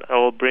there, and it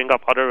will bring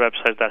up other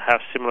websites that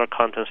have similar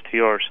contents to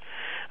yours.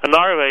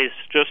 Another way is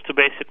just to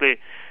basically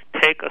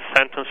take a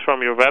sentence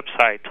from your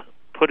website,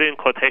 put it in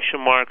quotation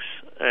marks,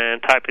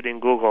 and type it in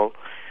Google.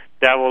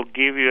 That will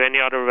give you any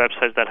other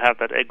websites that have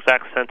that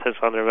exact sentence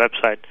on their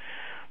website.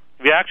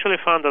 We actually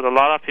found that a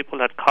lot of people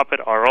had copied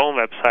our own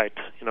website.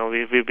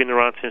 We've been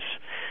around since,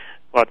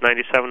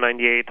 97,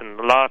 98, and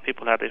a lot of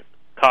people had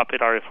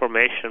copied our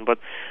information. But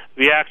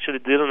we actually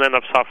didn't end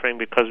up suffering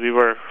because we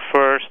were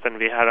first and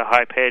we had a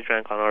high page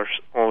rank on our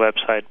own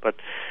website. But,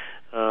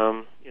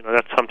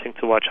 that's something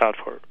to watch out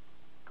for.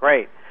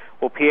 Great.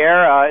 Well,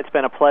 Pierre, it's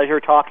been a pleasure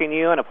talking to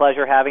you and a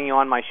pleasure having you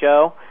on my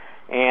show.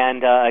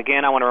 And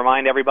again, I want to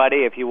remind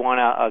everybody, if you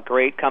want a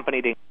great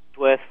company to engage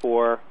with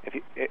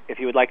if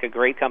you would like a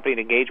great company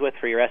to engage with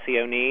for your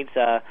SEO needs,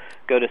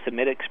 go to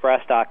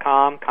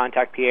submitexpress.com,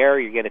 contact Pierre.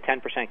 You get a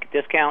 10%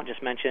 discount.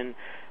 Just mention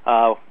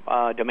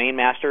Domain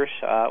Masters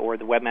or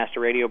the Webmaster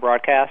Radio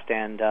broadcast,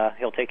 and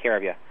he'll take care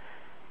of you.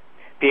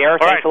 Pierre,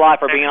 thanks a lot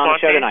for being on the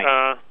show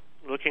tonight.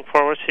 Looking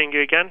forward to seeing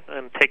you again,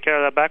 and take care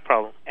of that back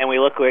problem. And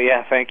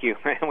thank you.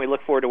 And we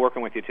look forward to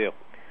working with you too.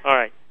 All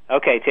right.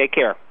 Okay, take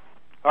care.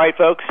 All right,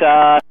 folks,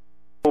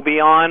 we'll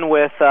be on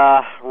with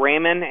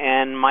Raymond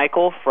and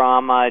Michael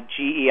from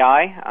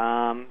GEI,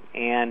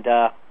 and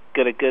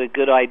get a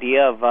good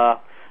idea of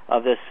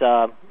this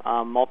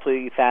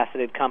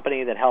multifaceted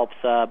company that helps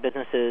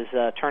businesses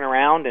turn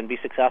around and be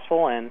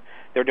successful, and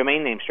their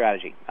domain name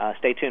strategy.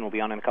 Stay tuned. We'll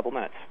be on in a couple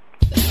minutes.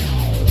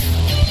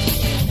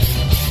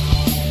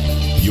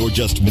 You're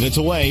just minutes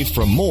away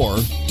from more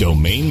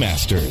Domain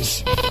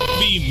Masters.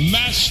 Be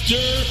master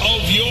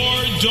of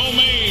your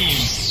domain.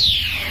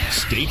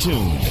 Stay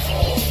tuned.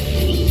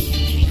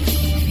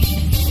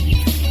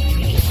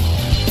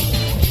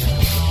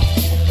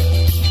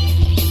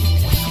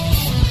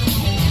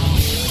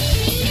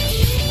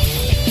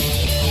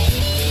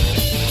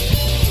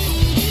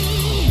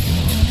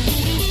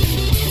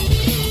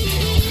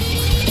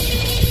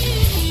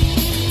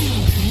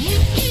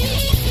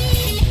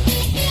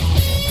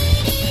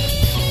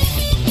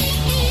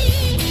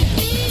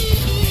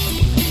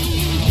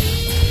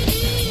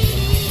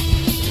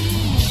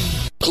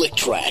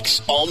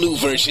 ClickTracks, all new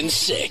version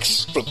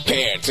 6.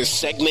 Prepare to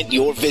segment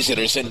your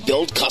visitors and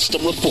build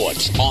custom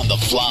reports on the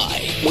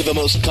fly with the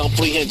most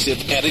comprehensive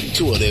and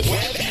intuitive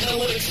web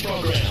analytics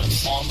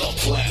programs on the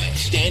planet.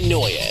 Stan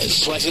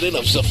Noyes, president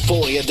of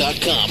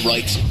Sephoria.com,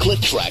 writes,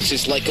 ClickTracks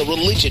is like a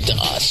religion to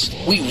us.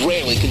 We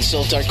rarely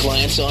consult our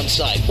clients on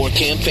site or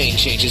campaign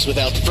changes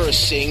without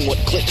first seeing what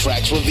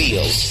ClickTracks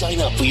reveals. Sign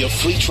up for your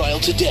free trial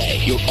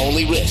today. Your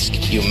only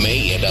risk, you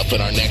may end up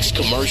in our next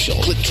commercial.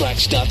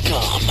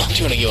 ClickTracks.com,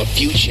 turning your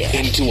future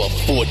into a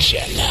fortune.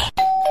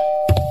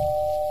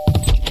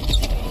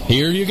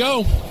 Here you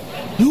go.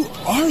 Who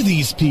are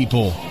these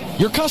people?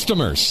 Your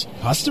customers.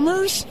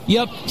 Customers?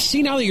 Yep.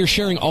 See, now that you're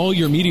sharing all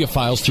your media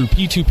files through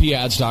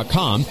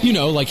P2Pads.com,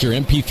 like your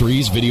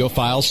MP3s, video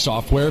files,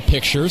 software,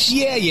 pictures.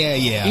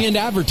 Yeah. And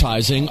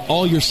advertising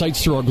all your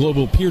sites through our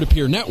global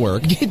peer-to-peer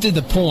network. Get to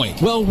the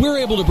point. Well, we're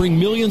able to bring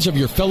millions of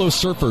your fellow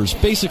surfers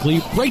basically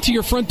right to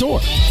your front door.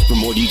 For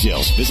more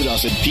details, visit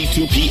us at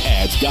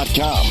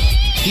P2Pads.com.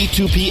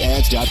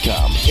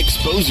 P2Pads.com.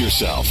 Expose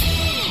yourself.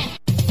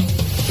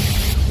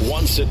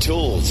 Once a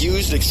tool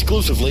used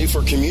exclusively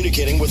for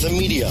communicating with the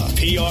media,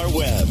 PR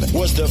Web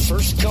was the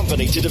first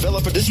company to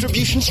develop a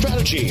distribution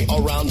strategy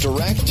around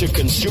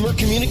direct-to-consumer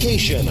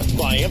communication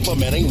by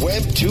implementing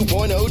Web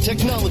 2.0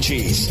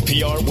 technologies.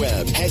 PR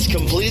Web has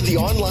completed the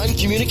online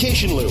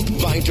communication loop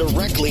by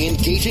directly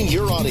engaging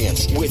your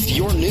audience with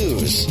your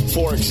news.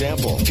 For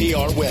example,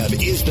 PR Web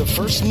is the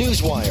first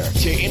newswire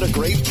to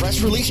integrate press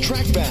release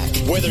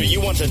trackback. Whether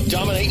you want to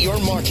dominate your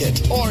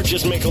market or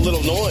just make a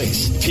little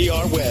noise,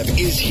 PR Web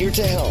is here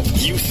to help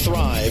you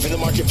thrive in the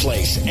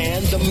marketplace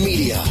and the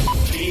media.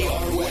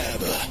 PR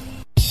Web.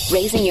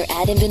 Raising your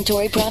ad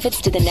inventory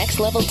profits to the next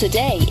level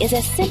today is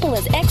as simple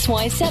as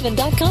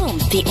XY7.com,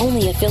 the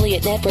only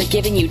affiliate network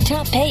giving you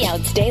top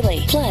payouts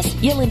daily. Plus,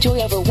 you'll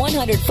enjoy over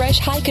 100 fresh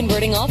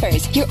high-converting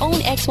offers, your own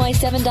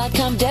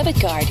XY7.com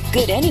debit card,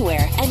 good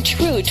anywhere, and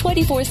true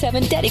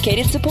 24/7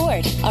 dedicated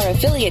support. Our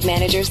affiliate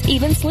managers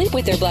even sleep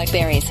with their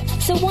BlackBerries.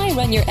 So why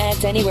run your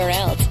ads anywhere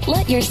else?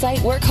 Let your site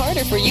work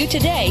harder for you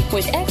today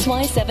with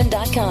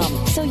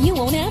XY7.com, so you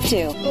won't have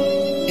to.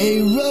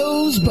 A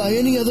rose by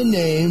any other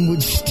name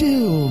would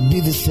still won't be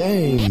the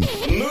same.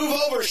 Move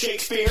over,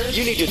 Shakespeare.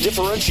 You need to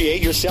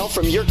differentiate yourself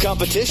from your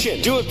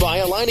competition. Do it by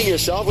aligning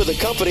yourself with a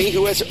company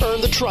who has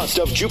earned the trust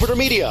of Jupiter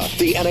Media,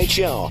 the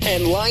NHL,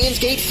 and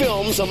Lionsgate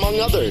Films, among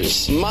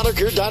others.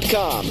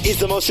 Moniker.com is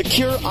the most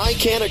secure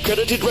ICANN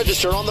accredited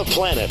register on the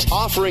planet,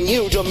 offering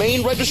you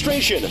domain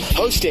registration,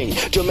 hosting,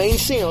 domain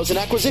sales, and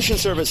acquisition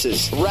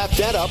services. Wrap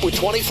that up with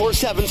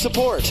 24/7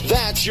 support.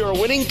 That's your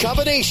winning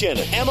combination.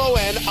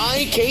 MONIKER.com.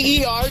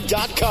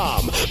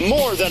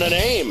 More than a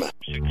name.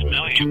 $6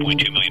 million,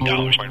 $2.2 million,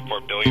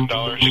 $0.4 billion,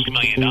 $6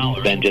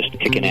 million. Then just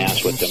kicking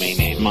ass with domain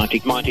name.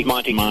 Monty. Monty.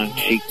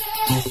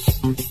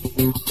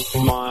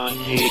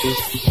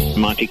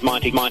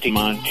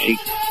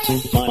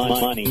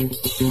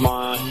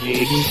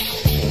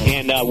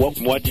 And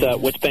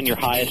what's been your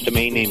highest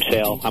domain name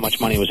sale? How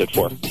much money was it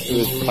for? It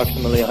was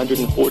approximately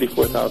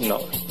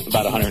 $144,000.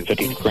 About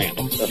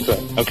 $150,000. That's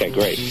right. Okay,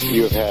 great.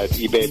 You have had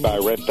eBay buy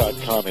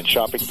rent.com and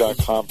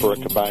shopping.com for a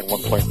combined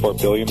 $1.4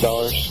 billion.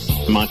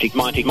 Monty.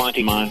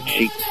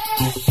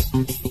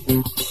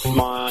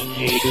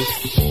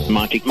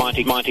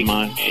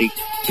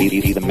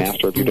 Be the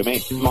master of your domain.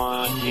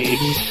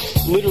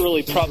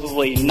 Literally,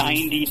 probably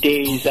 90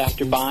 days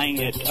after buying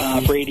it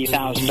for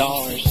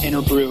 $80,000,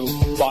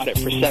 Interbrew bought it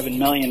for $7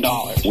 million.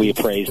 We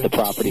appraised the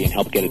property and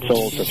helped get it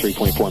sold for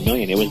 $3.4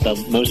 million. It was the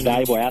most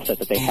valuable asset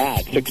that they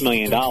had. $6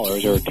 million or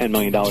 $10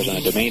 million on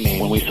a domain name.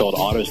 When we sold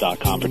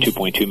autos.com for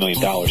 $2.2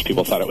 million,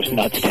 people thought it was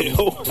nuts too.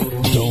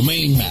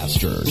 Domain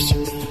Masters,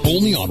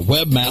 only on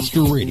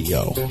Webmaster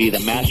Radio. Be the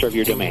master of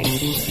your domain.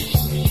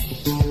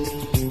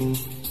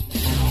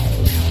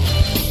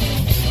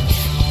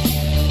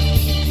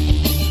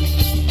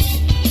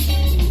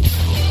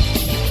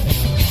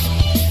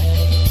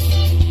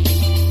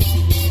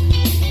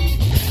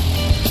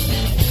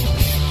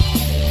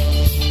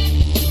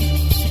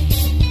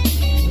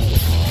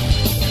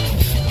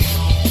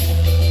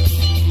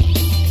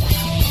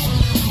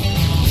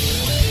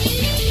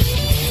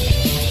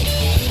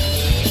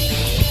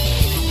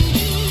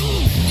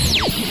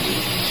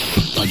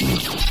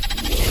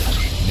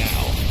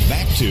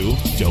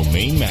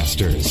 Domain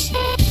Masters.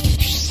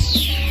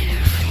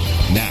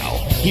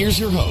 Now, here's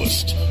your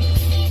host.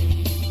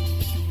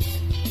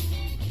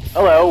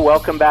 Hello,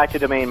 welcome back to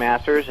Domain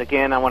Masters.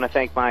 Again, I want to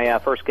thank my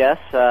first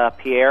guest,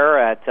 Pierre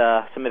at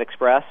Summit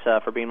Express,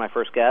 for being my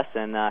first guest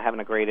and having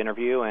a great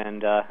interview.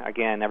 And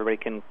again, everybody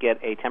can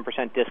get a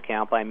 10%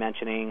 discount by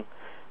mentioning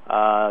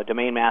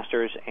Domain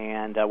Masters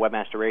and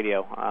Webmaster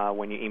Radio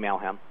when you email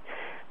him.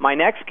 My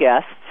next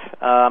guests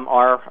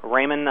are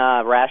Raymond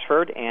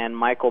Rashford and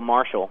Michael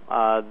Marshall.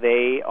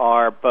 They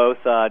are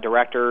both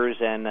directors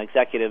and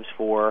executives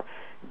for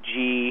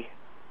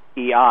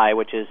GEI,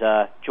 which is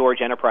George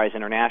Enterprise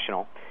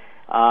International.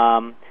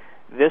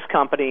 This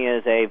company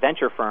is a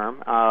venture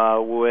firm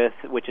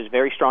which is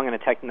very strong in the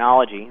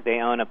technology. They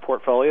own a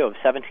portfolio of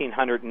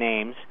 1,700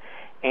 names,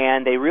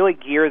 and they really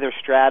gear their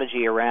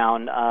strategy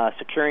around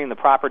securing the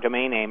proper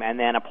domain name and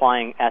then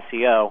applying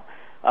SEO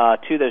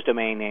to those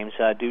domain names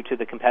due to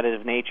the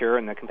competitive nature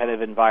and the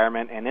competitive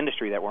environment and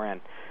industry that we're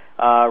in.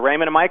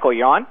 Raymond and Michael,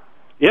 you on?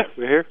 Yes,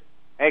 we're here.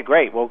 Hey,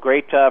 great. Well,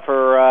 great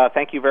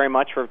thank you very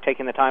much for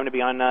taking the time to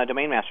be on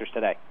Domain Masters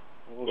today.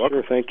 Well,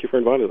 sure. Thank you for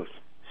inviting us.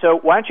 So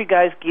why don't you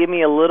guys give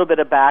me a little bit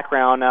of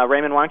background.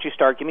 Raymond, why don't you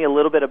start? Give me a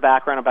little bit of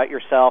background about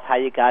yourself, how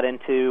you got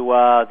into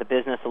the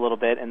business a little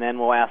bit, and then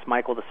we'll ask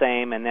Michael the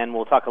same, and then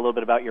we'll talk a little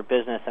bit about your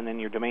business and then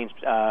your domain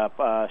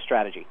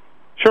strategy.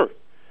 Sure.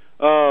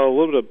 A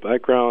little bit of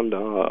background.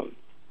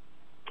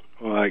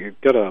 I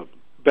got a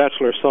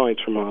Bachelor of Science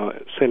from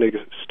San Diego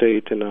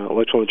State in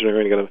electrical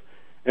engineering. I got an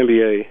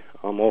MBA,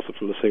 also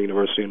from the same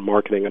university in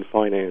marketing and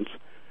finance.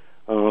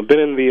 Been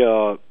in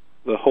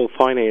the whole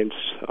finance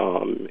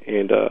and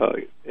in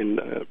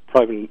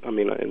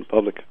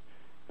public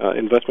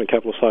investment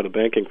capital side of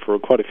banking for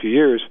quite a few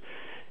years.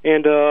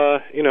 And a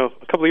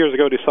couple of years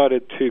ago,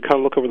 decided to kind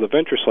of look over the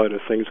venture side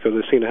of things because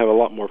they seem to have a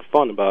lot more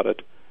fun about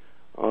it.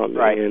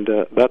 Right. And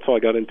that's how I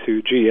got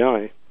into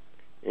GEI.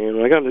 And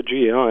when I got into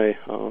GEI,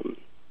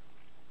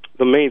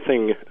 the main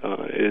thing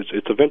is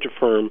it's a venture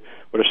firm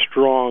with a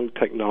strong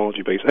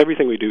technology base.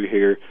 Everything we do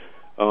here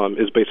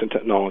is based on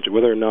technology,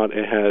 whether or not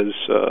it has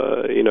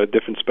a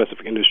different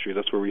specific industry.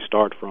 That's where we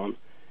start from.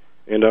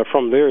 And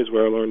from there is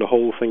where I learned the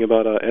whole thing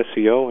about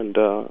SEO and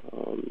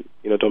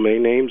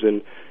domain names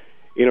and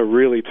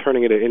really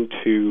turning it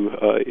into,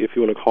 if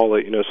you want to call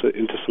it,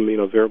 into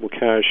some variable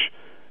cash.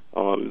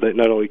 That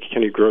not only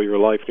can you grow your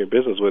life and your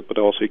business with, but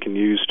also you can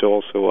use to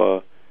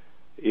also,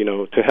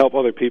 to help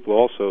other people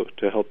also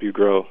to help you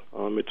grow.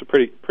 It's a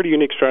pretty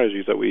unique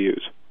strategies that we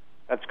use.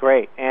 That's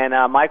great. And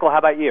Michael, how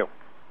about you?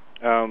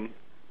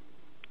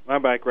 My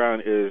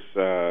background is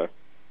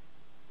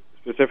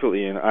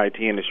specifically in the IT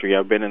industry.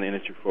 I've been in the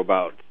industry for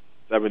about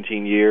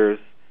 17 years,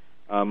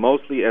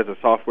 mostly as a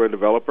software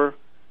developer,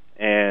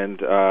 and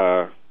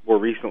more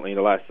recently, in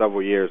the last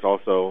several years,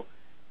 also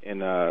in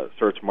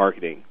search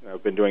marketing.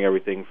 I've been doing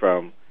everything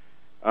from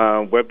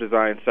web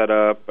design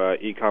setup,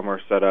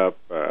 e-commerce setup,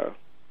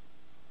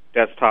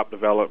 desktop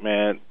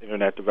development,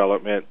 internet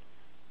development,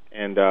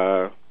 and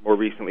more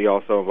recently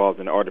also involved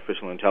in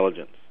artificial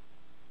intelligence.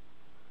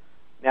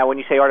 Now, when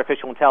you say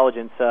artificial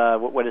intelligence,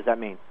 what does that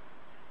mean?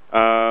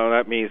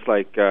 That means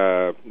like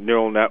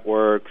neural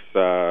networks,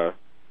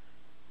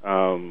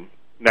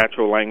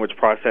 natural language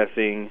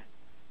processing,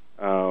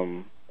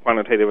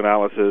 quantitative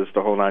analysis,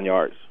 the whole 9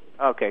 yards.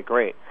 Okay,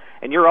 great.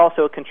 And you're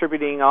also a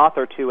contributing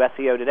author to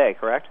SEO Today,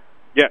 correct?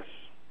 Yes.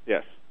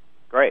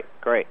 Great.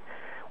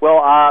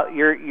 Well,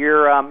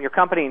 your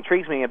company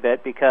intrigues me a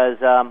bit because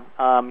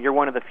you're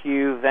one of the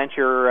few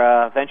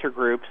venture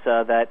groups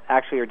that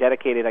actually are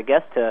dedicated, I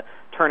guess, to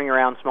turning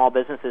around small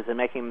businesses and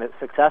making them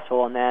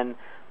successful, and then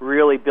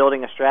really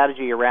building a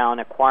strategy around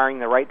acquiring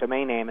the right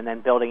domain name and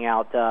then building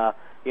out the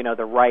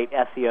right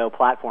SEO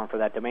platform for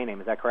that domain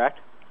name. Is that correct?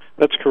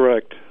 That's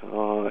correct.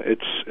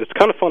 It's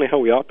kind of funny how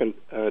we happen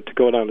to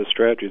go down this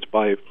strategy. It's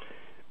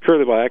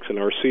purely by accident.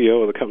 Our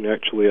CEO of the company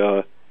actually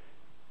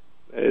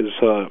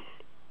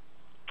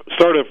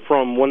started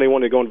from when they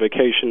wanted to go on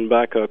vacation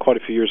back quite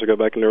a few years ago,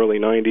 back in the early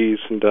 90s,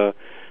 and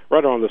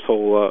right around this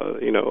whole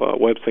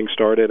web thing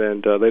started,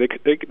 and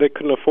they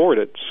couldn't afford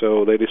it,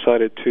 so they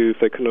decided if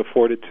they couldn't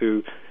afford it,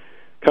 to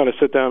kind of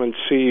sit down and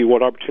see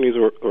what opportunities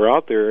were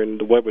out there, and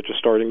the web was just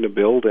starting to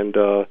build, and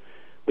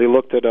they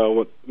looked at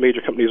what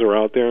major companies were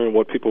out there and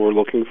what people were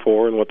looking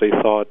for and what they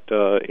thought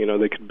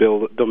they could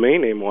build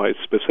domain name wise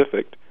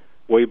specific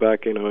way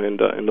back in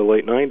the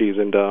late 90s,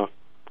 and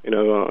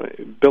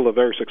build a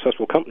very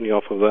successful company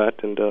off of that,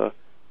 and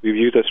we've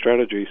used that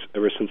strategy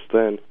ever since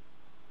then.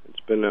 It's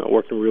been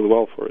working really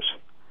well for us.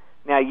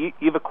 Now,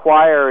 you've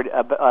acquired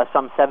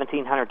some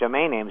 1,700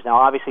 domain names. Now,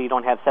 obviously, you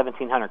don't have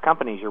 1,700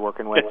 companies you're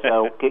working with,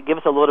 so give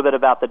us a little bit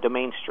about the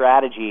domain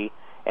strategy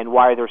and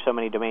why there's so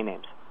many domain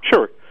names.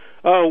 Sure.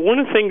 One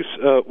of the things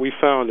we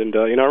found, and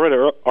I read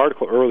an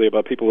article earlier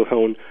about people who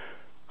own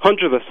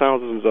hundreds of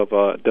thousands of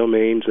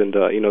domains, and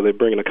they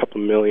bring in a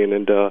couple million,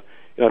 and I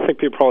think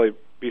people probably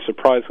be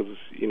surprised because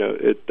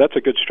that's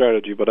a good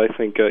strategy, but I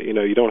think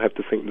you don't have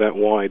to think that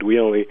wide. We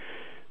only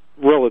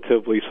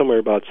relatively somewhere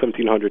about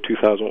 1,700,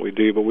 2,000 what we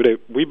do, but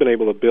we've been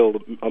able to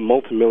build a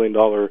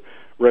multi-million-dollar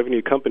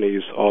revenue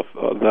companies off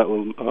that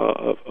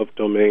of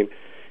domain.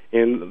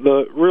 And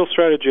the real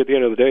strategy at the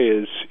end of the day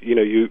is,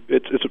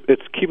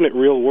 it's keeping it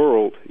real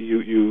world.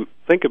 You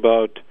think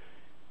about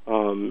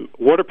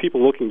what are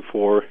people looking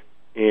for,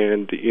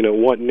 and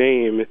what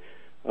name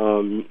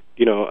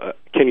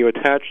can you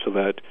attach to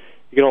that.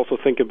 You can also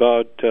think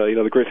about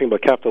the great thing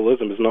about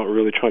capitalism is not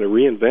really trying to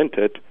reinvent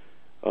it,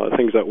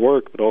 things that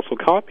work, but also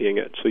copying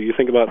it. So you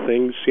think about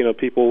things,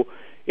 people,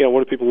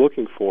 what are people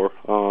looking for?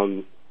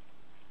 To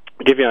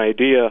give you an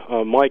idea,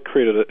 Mike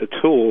created a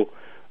tool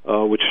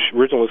which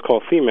originally was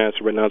called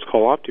ThemeMaster, but now it's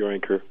called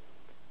OptiRanker.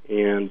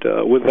 And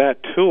with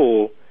that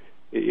tool,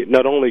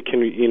 not only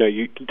can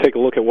you can take a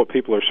look at what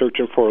people are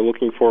searching for or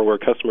looking for, where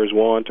customers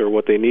want or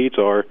what their needs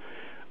are,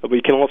 but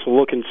you can also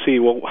look and see,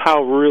 well,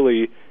 how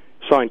really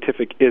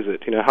scientific is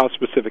it? How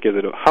specific is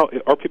it? How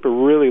are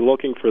people really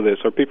looking for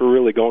this? Are people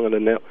really going on the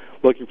net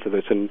looking for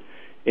this? And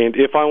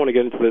if I want to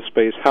get into this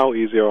space, how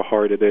easy or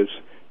hard it is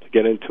to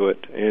get into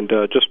it? And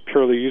just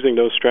purely using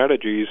those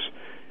strategies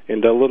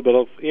and a little bit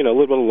of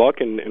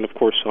luck and of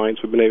course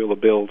science, we've been able to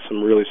build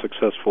some really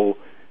successful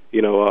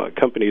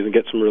companies and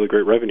get some really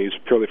great revenues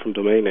purely from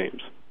domain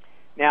names.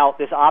 Now,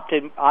 this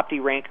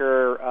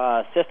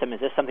OptiRanker system, is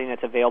this something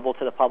that's available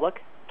to the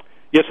public?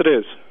 Yes, it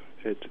is.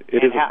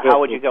 How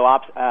would you go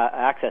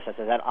access this?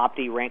 Is that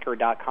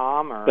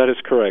OptiRanker.com? Or? That is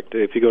correct.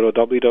 If you go to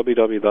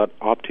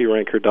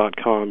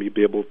www.optiranker.com, you'd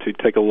be able to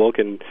take a look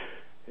and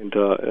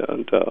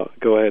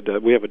go ahead.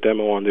 We have a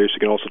demo on there, so you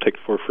can also take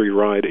it for a free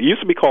ride. It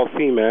used to be called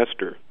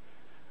ThemeMaster,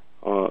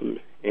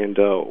 and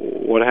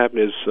what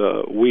happened is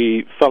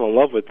we fell in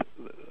love with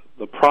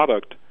the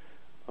product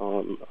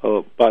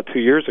about 2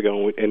 years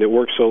ago, and it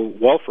worked so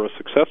well for us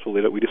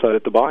successfully that we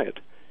decided to buy it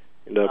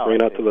and bring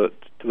it out to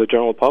the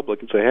general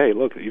public and say, hey,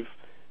 look, you've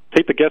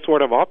take the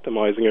guesswork of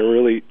optimizing and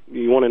really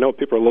you want to know what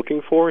people are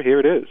looking for. Here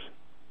it is.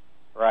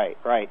 Right.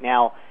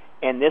 Now,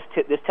 and this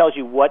tells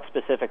you what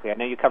specifically. I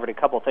know you covered a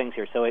couple of things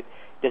here. So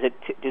does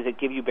it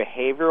give you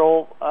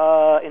behavioral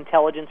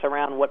intelligence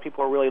around what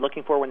people are really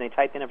looking for when they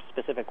type in a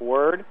specific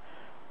word,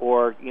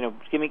 or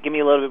give me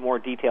a little bit more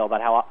detail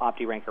about how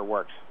OptiRanker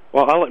works.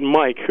 Well, I'll let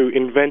Mike, who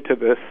invented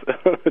this,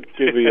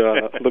 give you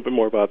a little bit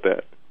more about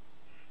that.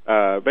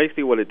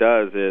 Basically, what it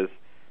does is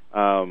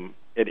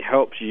it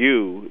helps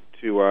you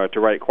to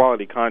write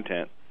quality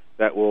content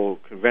that will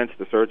convince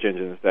the search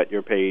engines that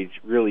your page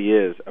really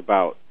is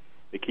about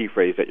the key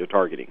phrase that you're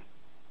targeting.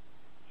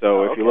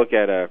 So if you look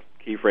at a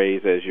key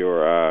phrase as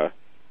your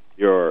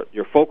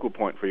focal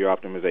point for your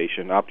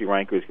optimization,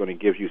 OptiRanker is going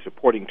to give you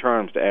supporting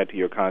terms to add to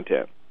your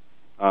content.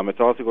 It's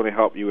also going to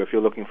help you if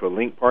you're looking for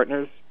link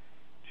partners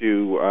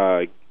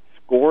to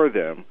score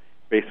them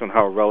based on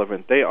how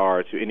relevant they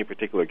are to any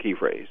particular key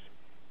phrase.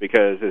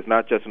 Because it's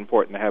not just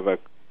important to have a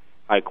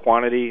high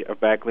quantity of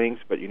backlinks,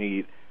 but you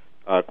need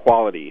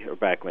quality of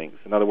backlinks.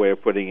 Another way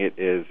of putting it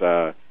is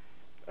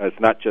it's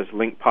not just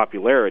link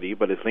popularity,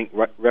 but it's link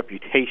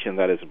reputation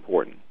that is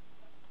important.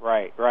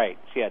 Right.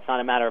 So, yeah, it's not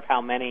a matter of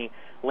how many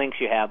links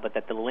you have, but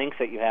that the links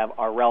that you have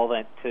are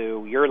relevant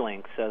to your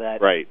links, so that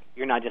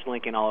you're not just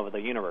linking all over the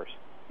universe.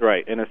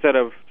 Right, and instead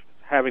of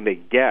having to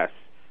guess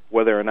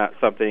whether or not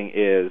something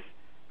is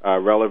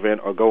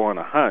relevant or go on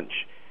a hunch,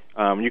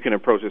 you can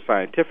approach it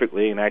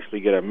scientifically and actually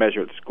get a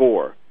measured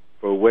score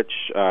for which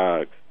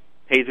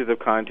pages of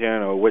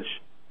content or which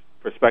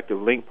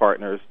prospective link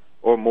partners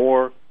are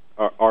more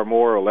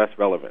or less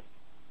relevant.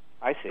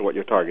 I see. To what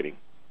you're targeting.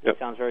 That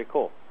sounds very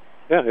cool.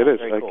 Yeah, it is.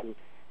 Very cool.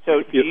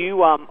 So do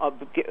you,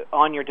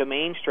 on your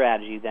domain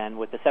strategy then,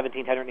 with the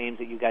 1,700 names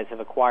that you guys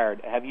have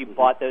acquired, have you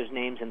bought those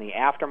names in the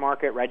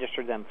aftermarket,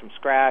 registered them from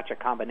scratch, a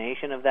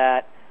combination of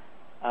that?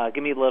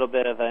 Give me a little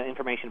bit of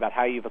information about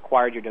how you've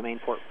acquired your domain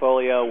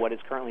portfolio, what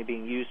it's currently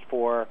being used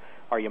for.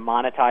 Are you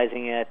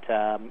monetizing it?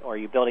 Are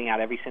you building out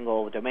every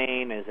single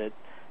domain? Is it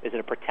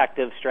a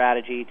protective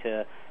strategy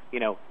to,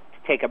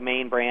 take a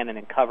main brand and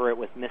then cover it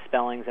with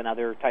misspellings and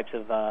other types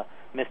of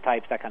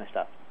mistypes, that kind of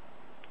stuff?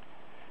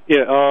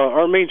 Yeah,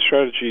 our main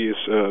strategy is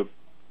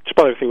just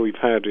about everything we've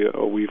had.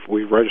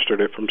 We've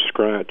registered it from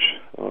scratch.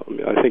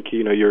 I think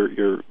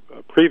your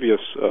previous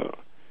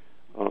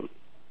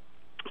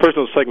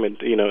personal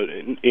segment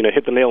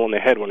hit the nail on the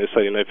head when it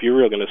said if you're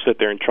really going to sit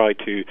there and try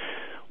to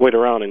wait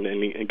around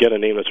and get a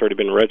name that's already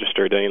been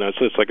registered,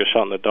 it's like a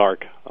shot in the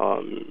dark.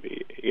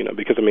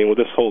 Because with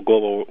this whole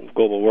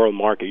global world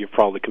market, you're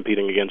probably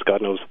competing against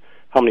God knows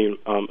how many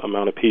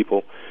amount of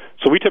people.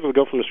 So we typically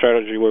go from the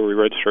strategy where we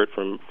register it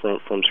from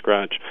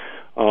scratch.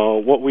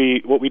 What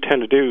we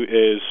tend to do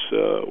is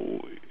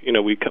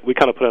we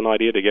kind of put an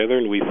idea together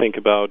and we think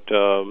about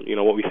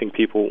what we think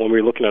people, when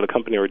we're looking at a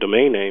company or a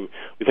domain name,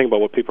 we think about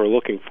what people are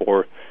looking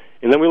for,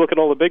 and then we look at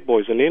all the big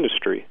boys in the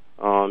industry,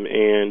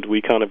 and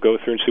we kind of go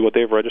through and see what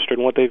they've registered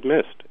and what they've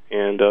missed.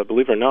 And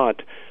believe it or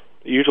not,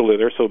 usually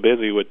they're so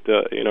busy with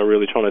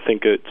really trying to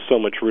think it's so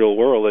much real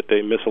world that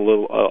they miss a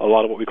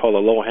lot of what we call the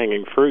low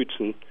hanging fruits.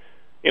 And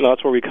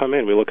that's where we come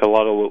in. We look at a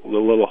lot of the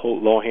little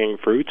low-hanging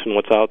fruits and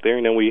what's out there,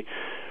 and then we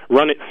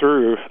run it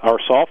through our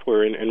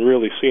software and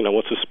really see,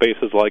 what's the space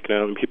is like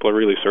now, and people are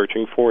really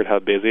searching for it, how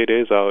busy it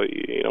is,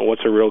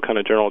 what's the real kind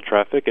of general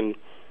traffic, and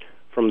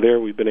from there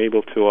we've been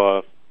able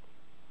to,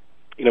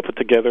 put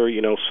together,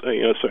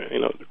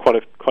 quite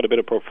a bit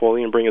of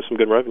portfolio and bring in some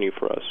good revenue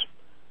for us.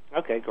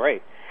 Okay,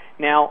 great.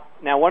 Now,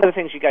 one of the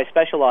things you guys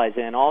specialize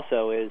in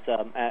also is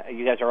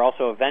you guys are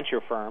also a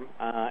venture firm,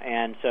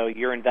 and so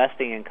you're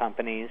investing in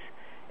companies.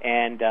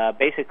 And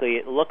basically,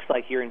 it looks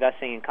like you're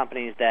investing in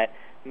companies that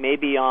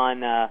maybe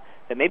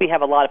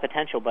have a lot of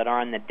potential, but are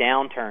on the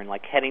downturn,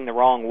 like heading the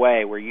wrong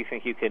way, where you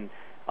think you can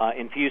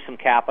infuse some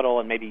capital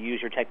and maybe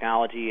use your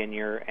technology and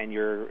your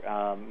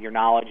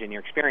knowledge and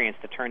your experience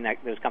to turn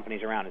those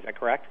companies around. Is that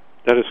correct?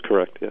 That is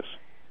correct. Yes.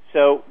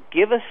 So,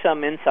 give us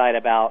some insight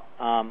about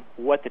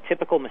what the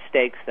typical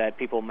mistakes that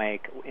people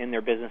make in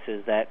their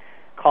businesses that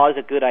cause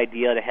a good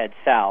idea to head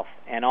south,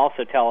 and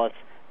also tell us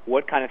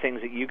what kind of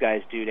things that you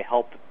guys do to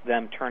help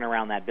them turn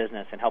around that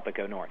business and help it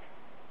go north.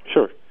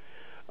 Sure.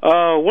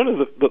 One of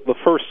the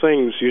first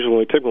things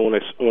usually typical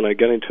when I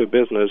get into a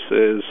business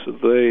is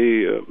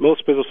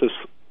most businesses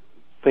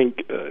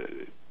think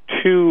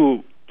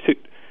too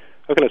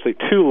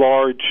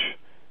large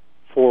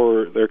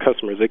for their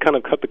customers. They kind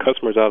of cut the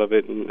customers out of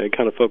it, and they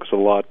kind of focus a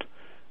lot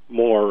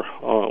more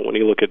when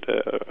you look at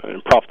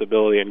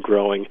profitability and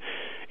growing.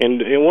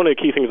 And one of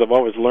the key things I've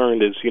always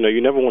learned is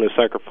you never want to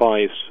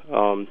sacrifice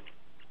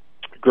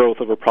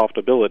growth over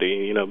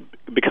profitability.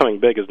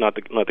 Becoming big is not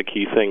the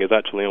key thing. Is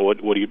actually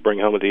what do you bring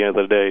home at the end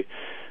of the day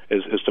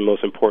is the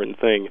most important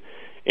thing.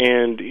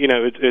 And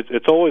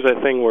it's always a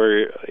thing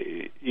where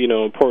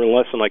important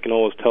lesson I can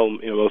always tell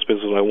most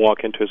businesses when I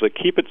walk into is like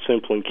keep it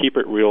simple and keep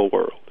it real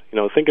world.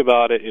 Think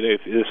about it.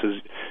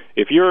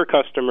 If you're a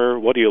customer,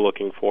 what are you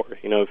looking for?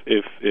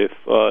 If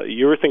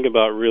you're thinking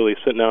about really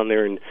sitting down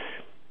there and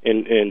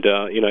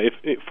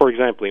if for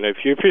example, if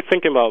you're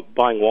thinking about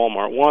buying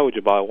Walmart, why would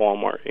you buy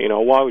Walmart?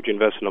 Why would you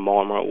invest in a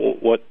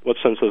Walmart? What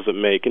sense does it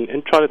make?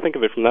 And try to think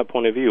of it from that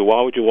point of view.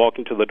 Why would you walk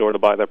into the door to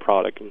buy that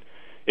product? And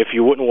if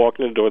you wouldn't walk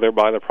into the door there to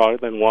buy the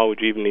product, then why would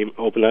you even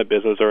open that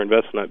business or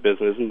invest in that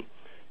business? And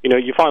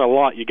you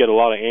find you get a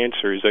lot of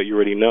answers that you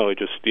already know.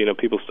 Just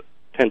people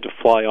tend to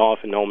fly off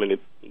and know many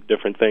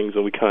different things,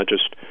 and we kind of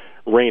just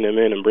rein them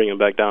in and bring them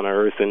back down to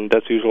earth. And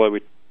that's usually why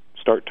we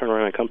start turning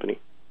around a company.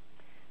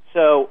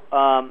 So,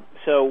 how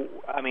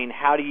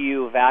do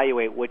you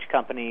evaluate which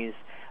companies?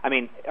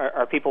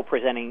 Are people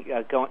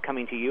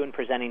coming to you and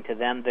presenting to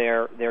them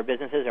their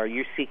businesses? Are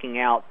you seeking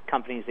out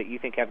companies that you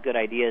think have good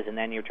ideas, and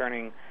then you're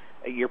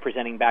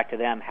presenting back to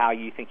them how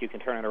you think you can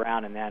turn it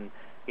around, and then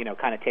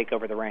kind of take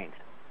over the reins?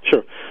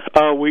 Sure.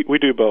 We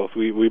do both.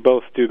 We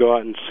both do go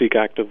out and seek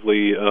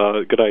actively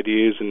good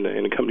ideas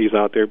and companies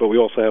out there, but we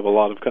also have a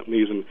lot of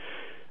companies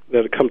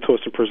that come to us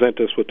and present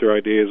us with their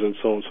ideas and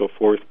so on and so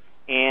forth.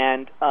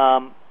 And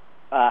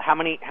how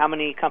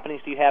many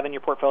companies do you have in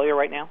your portfolio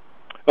right now?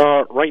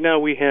 Right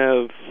now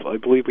I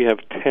believe we have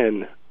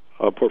 10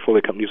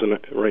 portfolio companies in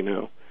it right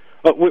now.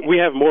 We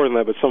have more than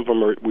that, but some of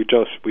them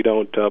we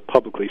don't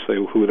publicly say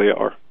who they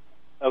are.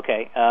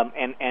 Okay,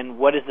 and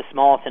what is the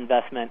smallest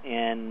investment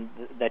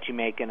that you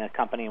make in a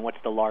company, and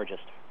what's the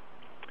largest?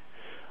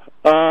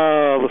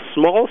 The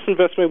smallest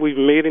investment we've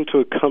made into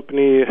a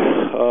company,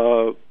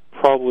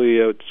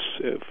 probably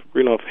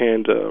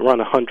offhand, around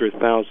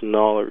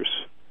 $100,000.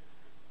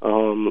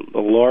 The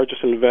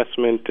largest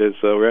investment is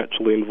we're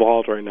actually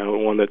involved right now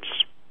in one that's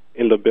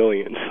in the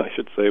billions, I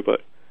should say,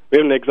 but we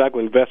haven't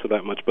exactly invested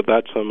that much, but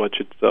that's how much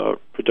it's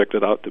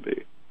projected out to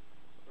be.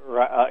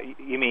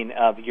 You mean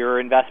of your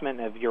investment,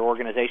 of your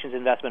organization's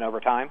investment over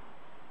time?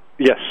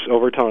 Yes,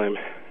 over time.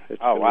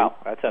 Wow,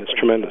 that's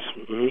tremendous.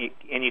 Mm-hmm.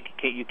 And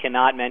you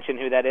cannot mention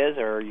who that is,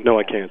 or no,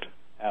 I can't.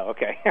 Oh,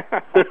 okay. That's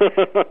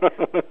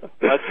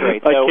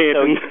great. I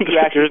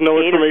can't. There's no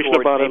information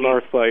about it on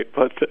our site,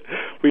 but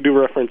we do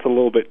reference a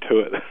little bit to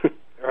it.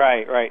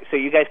 Right. So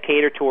you guys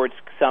cater towards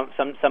some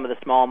of the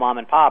small mom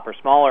and pop or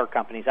smaller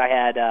companies. I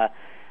had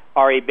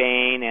Ari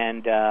Bain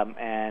and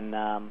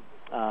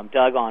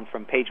Doug on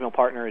from Page Mill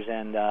Partners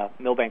and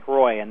Milbank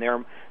Roy, and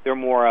they're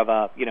more of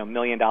a $1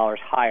 million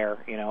higher,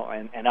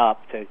 and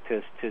up to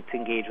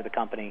engage with the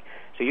company.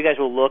 So you guys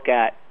will look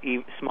at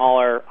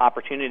smaller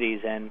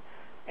opportunities and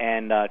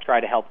try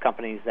to help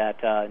companies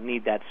that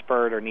need that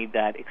spurt or need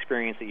that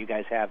experience that you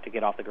guys have to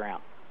get off the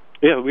ground.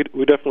 Yeah, we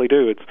definitely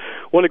do. It's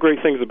one of the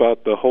great things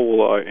about the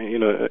whole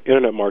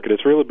internet market.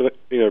 It's really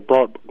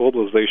brought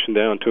globalization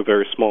down to a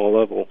very small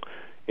level.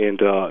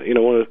 And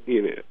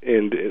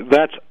and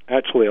that's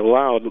actually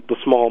allowed the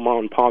small mom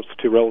and pops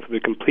to relatively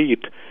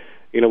compete,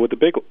 with the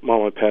big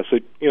mom and pops. So,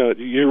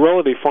 you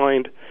relatively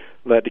find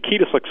that the key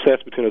to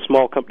success between a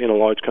small company and a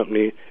large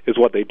company is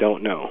what they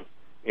don't know.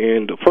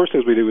 And the first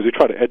things we do is we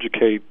try to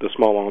educate the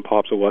small mom and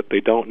pops of what they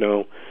don't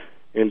know,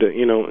 and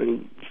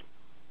and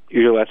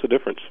usually that's the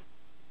difference.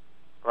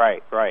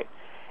 Right.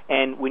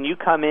 And when you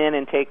come in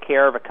and take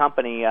care of a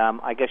company,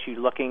 I guess you're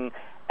looking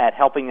at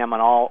helping them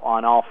on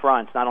all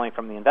fronts, not only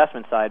from the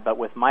investment side, but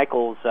with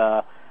Michael's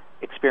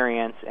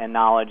experience and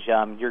knowledge,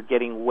 you're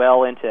getting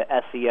well into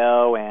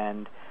SEO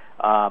and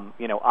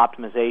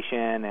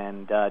optimization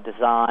and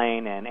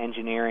design and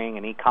engineering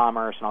and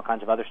e-commerce and all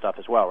kinds of other stuff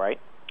as well, right?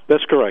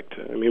 That's correct.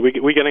 I mean,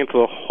 we get into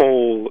the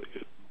whole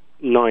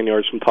 9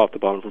 yards from top to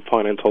bottom, from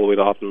finance all the way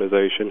to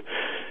optimization.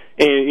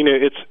 And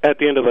it's at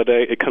the end of the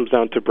day, it comes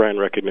down to brand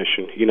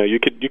recognition. You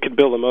could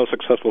build the most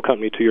successful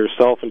company to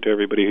yourself and to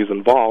everybody who's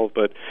involved,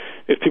 but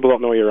if people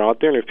don't know you're out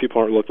there, and if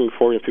people aren't looking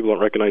for you, if people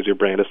don't recognize your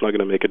brand, it's not going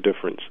to make a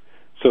difference.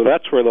 So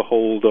that's where the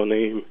whole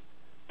domain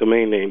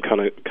name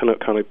kind of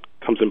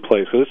comes in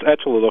place. So it's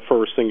actually the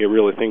first thing you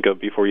really think of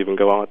before you even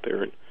go out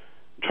there and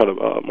try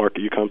to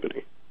market your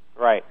company.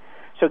 Right.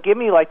 So give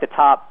me the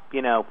top,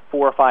 4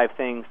 or 5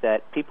 things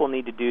that people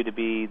need to do to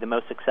be the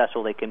most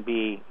successful they can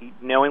be,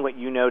 knowing what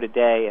you know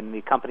today and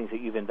the companies that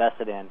you've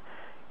invested in.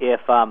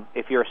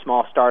 If you're a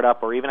small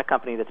startup or even a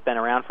company that's been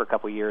around for a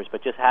couple of years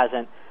but just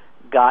hasn't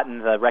gotten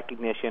the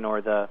recognition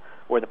or the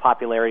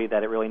popularity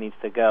that it really needs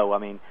to go. I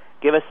mean,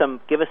 give us some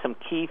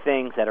key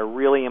things that are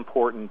really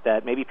important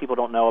that maybe people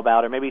don't know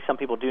about, or maybe some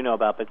people do know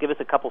about. But give us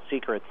a couple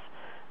secrets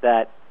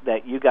that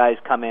you guys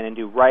come in and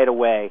do right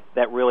away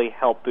that really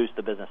help boost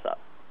the business up.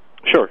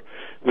 Sure.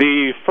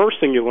 The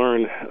first thing you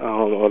learn,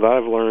 or that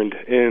I've learned,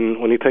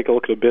 when you take a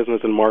look at a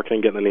business and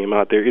marketing, getting the name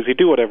out there, is you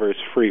do whatever is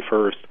free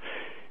first.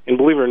 And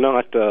believe it or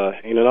not,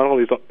 not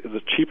only is it the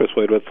cheapest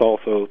way, but it's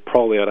also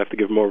probably I'd have to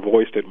give more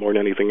voice to it more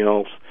than anything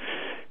else.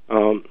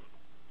 And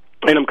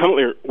I'm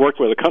currently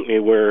working with a company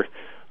where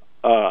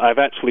I've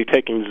actually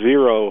taken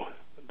 $0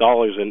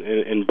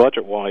 in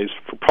budget-wise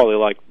for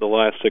probably the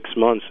last 6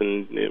 months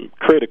and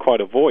created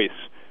quite a voice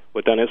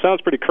with that. And it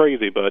sounds pretty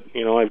crazy, but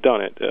I've done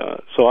it.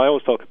 So I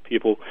always tell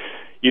people,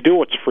 you do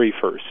what's free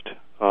first.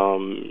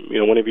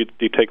 Whenever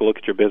you take a look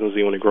at your business,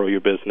 you want to grow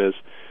your business.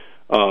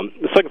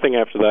 The second thing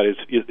after that is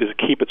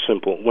keep it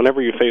simple.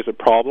 Whenever you face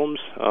problems,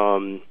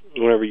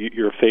 whenever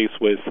you're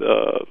faced with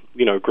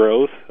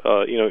growth,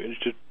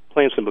 just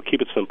plain simple.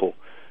 Keep it simple.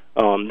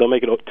 Don't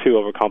make it too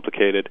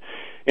overcomplicated.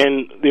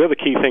 And the other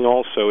key thing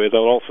also is I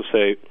would also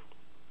say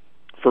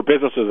for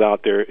businesses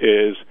out there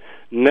is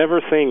never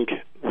think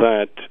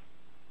that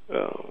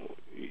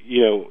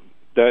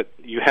that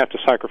you have to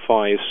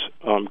sacrifice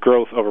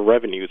growth over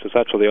revenues. It's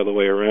actually the other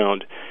way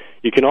around.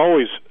 You can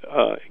always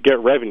get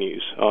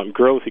revenues.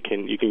 Growth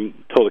you can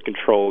totally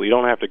control. You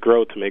don't have to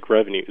grow to make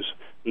revenues.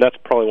 And that's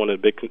probably one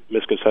of the big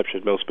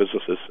misconceptions most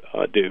businesses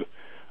do.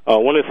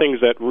 One of the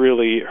things that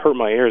really hurt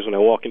my ears when I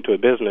walk into a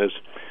business,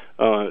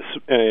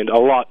 and a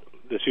lot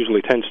this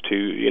usually tends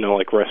to,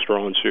 like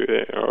restaurants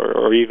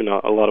or even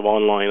a lot of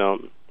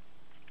online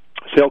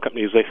sale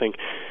companies, they think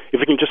if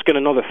we can just get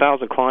another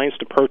 1,000 clients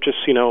to purchase,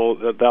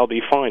 that'll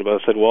be fine. But I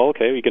said, well,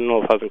 okay, we get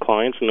another 1,000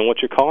 clients, and then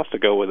what's your cost to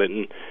go with it?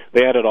 And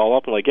they add it all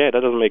up, and that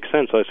doesn't make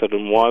sense. So I said,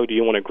 then why do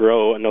you want to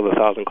grow another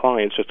 1,000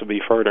 clients just to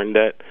be further in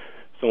debt,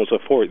 so on and so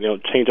forth?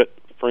 Change that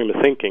frame of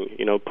thinking.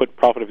 Put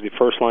profit as the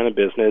first line of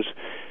business.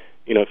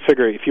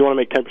 Figure if you want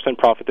to make 10%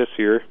 profit this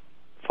year,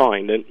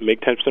 fine. Then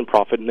make 10%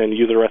 profit, and then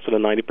use the rest of the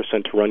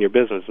 90% to run your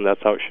business, and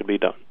that's how it should be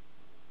done.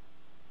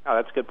 Oh,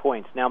 that's good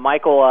points. Now,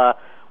 Michael,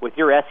 with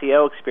your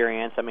SEO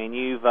experience, I mean,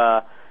 you've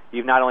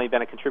you've not only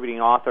been a contributing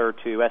author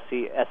to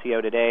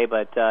SEO Today,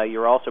 but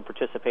you're also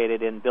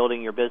participated in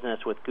building your business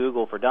with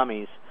Google for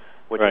Dummies,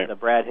 which is a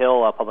Brad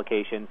Hill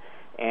publication.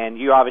 And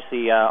you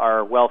obviously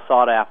are well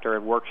sought after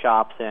at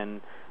workshops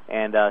and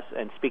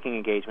speaking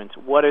engagements.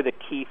 What are the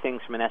key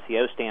things from an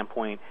SEO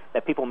standpoint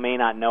that people may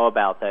not know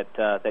about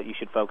that you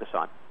should focus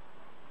on?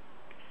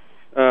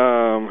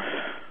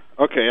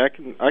 Okay,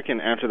 I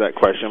can answer that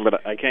question,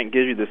 but I can't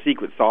give you the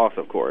secret sauce,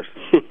 of course.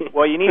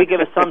 Well, you need to give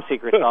us some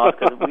secret sauce,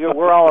 because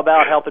we're all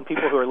about helping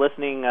people who are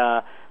listening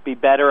be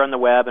better on the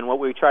web, and what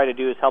we try to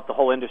do is help the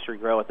whole industry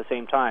grow at the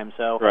same time.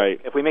 So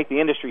if we make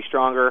the industry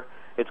stronger,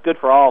 it's good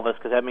for all of us,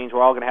 because that means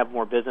we're all going to have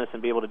more business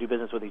and be able to do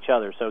business with each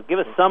other. So give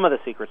us some of the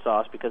secret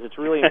sauce, because it's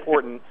really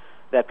important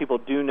that people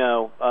do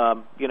know,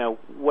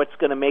 what's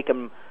going to make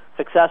them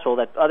successful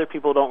that other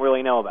people don't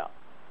really know about.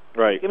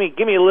 Right. Give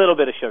me a little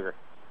bit of sugar.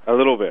 A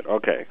little bit,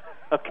 okay.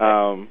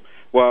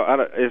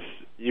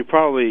 You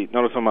probably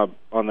notice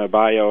on the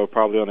bio,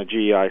 probably on the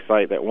GEI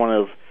site, that one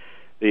of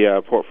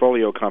the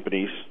portfolio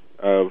companies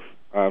of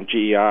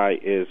GEI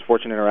is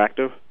Fortune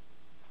Interactive.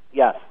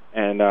 Yes.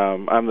 And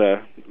I'm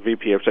the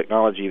VP of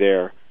technology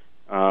there,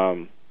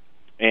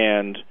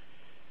 and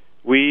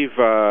we've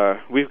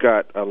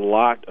got a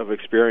lot of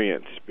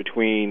experience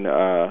between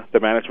the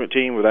management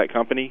team with that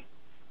company,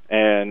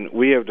 and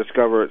we have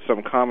discovered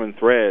some common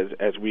threads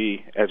as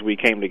we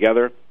came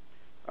together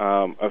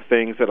of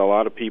things that a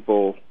lot of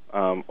people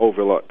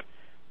overlook.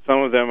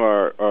 Some of them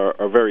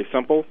are very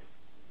simple.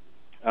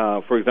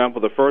 For example,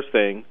 the first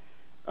thing,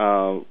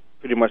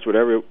 pretty much what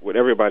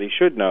everybody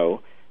should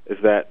know, is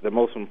that the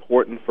most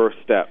important first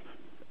step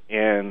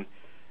in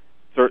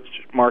search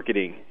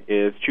marketing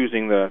is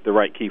choosing the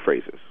right key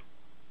phrases.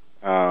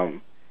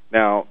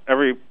 Now,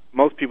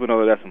 most people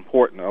know that that's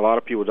important. A lot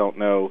of people don't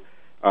know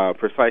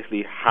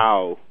precisely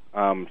how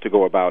to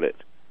go about it.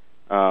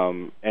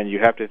 And you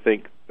have to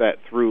think that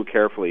through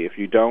carefully. If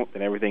you don't,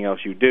 then everything else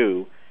you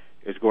do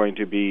is going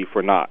to be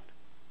for naught.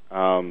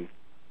 So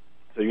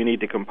you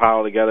need to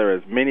compile together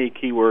as many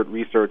keyword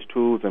research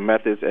tools and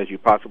methods as you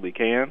possibly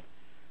can,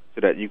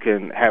 so that you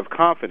can have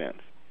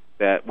confidence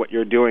that what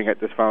you're doing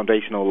at this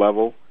foundational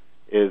level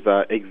is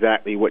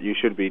exactly what you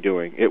should be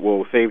doing. It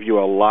will save you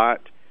a lot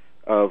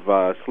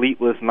of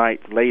sleepless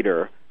nights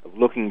later of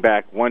looking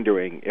back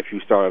wondering if you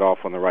started off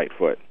on the right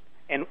foot.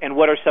 And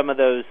what are some of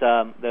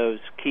those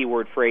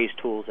keyword phrase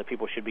tools that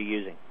people should be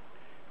using?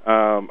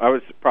 I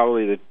would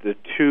probably the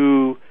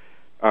two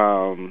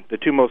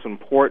most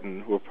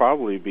important will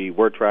probably be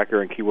Word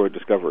Tracker and Keyword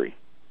Discovery.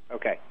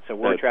 Okay, so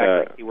Word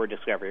Tracker and Keyword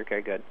Discovery.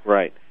 Okay, good.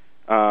 Right.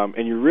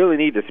 And you really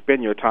need to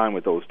spend your time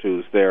with those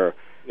tools. A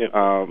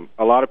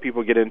lot of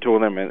people get into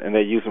them and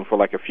they use them for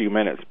like a few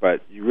minutes,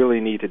 but you really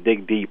need to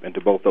dig deep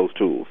into both those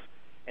tools.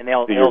 And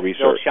they'll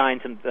shine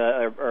some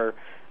or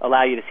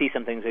allow you to see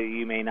some things that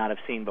you may not have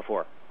seen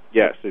before.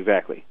 Yes,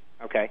 exactly.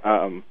 Okay.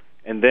 And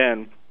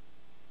then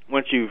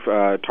once you've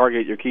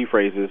targeted your key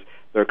phrases,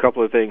 there are a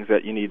couple of things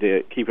that you need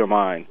to keep in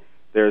mind.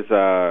 There's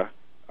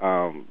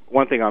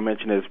one thing I'll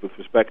mention is with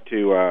respect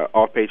to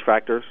off-page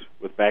factors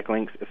with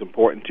backlinks. It's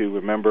important to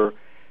remember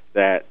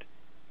that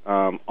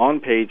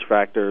on-page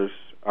factors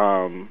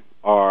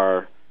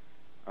are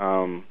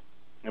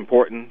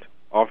important.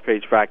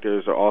 Off-page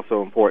factors are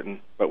also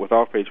important, but with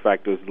off-page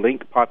factors,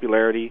 link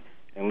popularity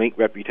and link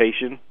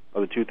reputation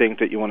are the two things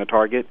that you want to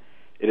target.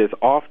 It is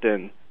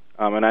often,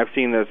 and I've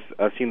seen this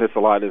a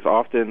lot, is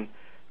often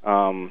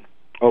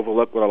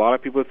overlooked. What a lot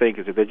of people think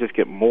is if they just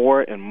get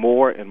more and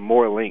more and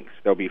more links,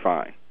 they'll be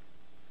fine.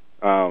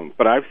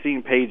 But I've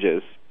seen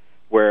pages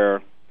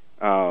where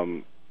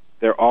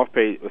they're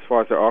off-page, as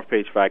far as their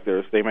off-page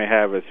factors, they may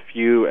have as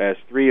few as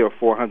 300 or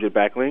 400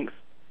 backlinks,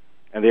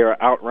 and they are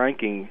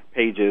outranking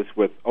pages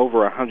with over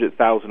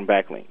 100,000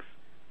 backlinks.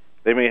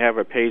 They may have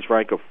a page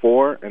rank of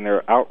 4, and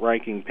they're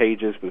outranking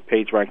pages with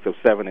page ranks of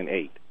 7 and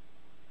 8.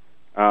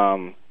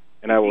 And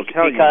I will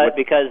tell you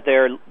because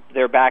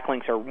their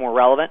backlinks are more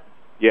relevant.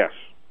 Yes,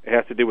 it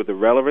has to do with the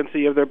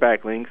relevancy of their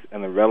backlinks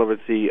and the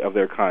relevancy of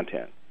their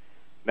content.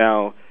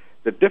 Now,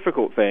 the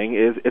difficult thing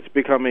is it's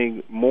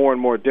becoming more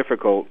and more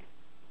difficult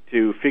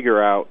to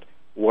figure out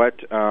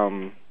what's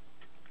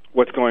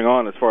going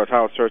on as far as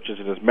how search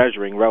engine is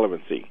measuring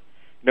relevancy.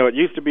 It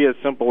used to be as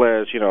simple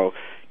as,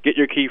 get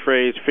your key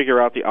phrase,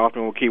 figure out the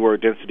optimal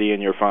keyword density,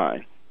 and you're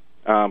fine.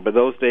 But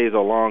those days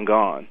are long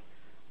gone.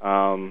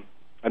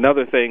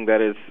 Another thing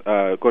that is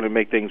going to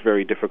make things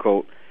very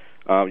difficult,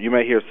 you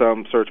may hear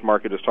some search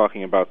marketers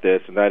talking about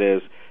this, and that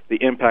is the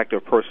impact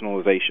of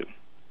personalization.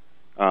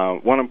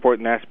 One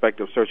important aspect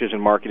of search engine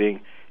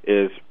marketing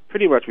is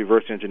pretty much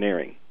reverse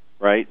engineering,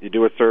 right? You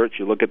do a search,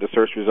 you look at the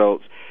search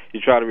results, you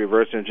try to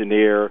reverse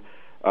engineer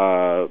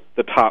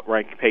the top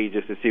ranked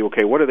pages to see,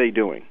 okay, what are they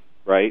doing,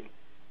 right?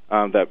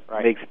 That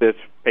makes this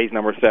page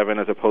number 7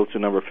 as opposed to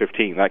number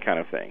 15, that kind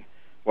of thing.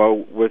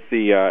 Well, with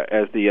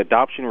as the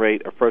adoption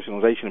rate of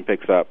personalization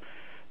picks up,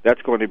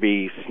 that's going to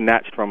be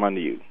snatched from under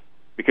you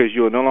because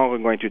you're no longer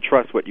going to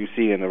trust what you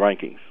see in the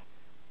rankings.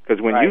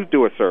 Because when you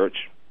do a search,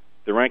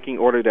 the ranking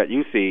order that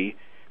you see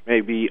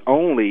may be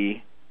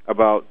only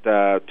about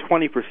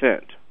 20%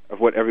 of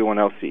what everyone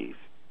else sees.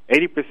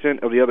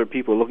 80% of the other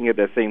people looking at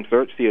that same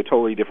search see a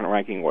totally different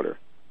ranking order,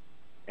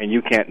 and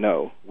you can't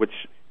know which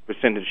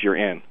percentage you're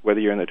in, whether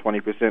you're in the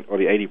 20% or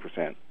the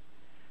 80%.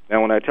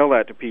 Now, when I tell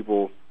that to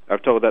people,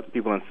 I've told that to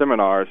people in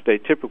seminars, they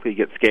typically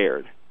get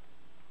scared.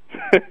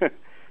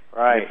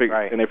 Right.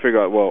 And they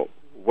figure out, well,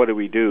 what do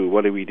we do?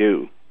 What do we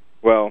do?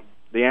 Well,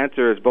 the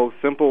answer is both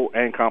simple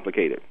and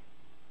complicated.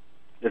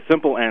 The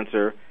simple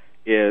answer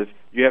is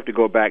you have to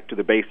go back to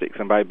the basics.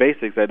 And by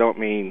basics, I don't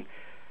mean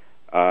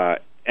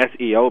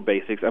SEO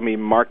basics. I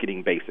mean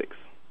marketing basics.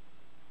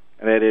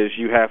 And that is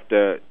you have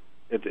to,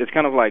 it's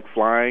kind of like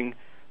flying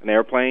an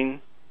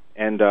airplane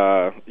and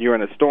you're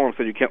in a storm,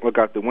 so you can't look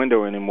out the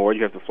window anymore.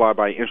 You have to fly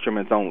by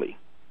instruments only.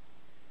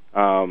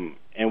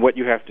 And what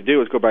you have to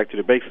do is go back to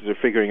the basics of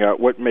figuring out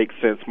what makes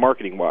sense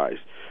marketing-wise.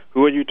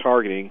 Who are you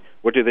targeting?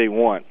 What do they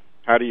want?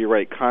 How do you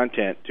write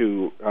content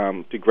to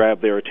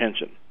grab their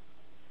attention?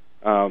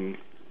 And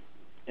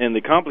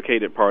the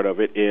complicated part of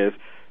it is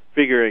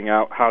figuring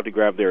out how to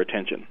grab their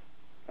attention.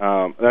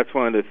 That's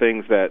one of the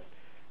things that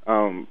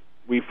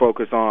we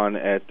focus on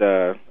at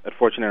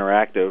Fortune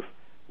Interactive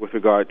with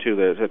regard to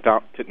the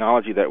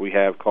technology that we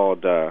have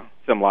called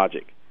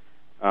SimLogic.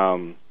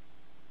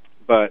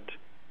 But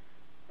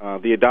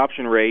the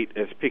adoption rate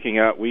is picking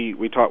up.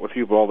 We talk with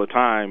people all the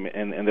time,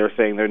 and they're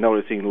saying they're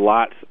noticing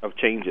lots of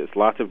changes,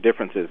 lots of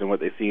differences in what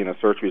they see in the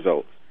search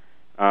results.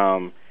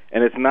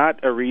 And it's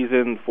not a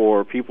reason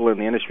for people in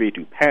the industry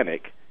to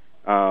panic.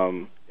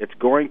 It's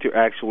going to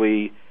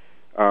actually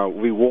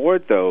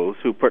reward those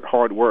who put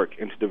hard work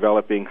into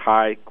developing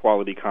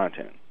high-quality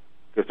content.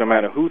 Because no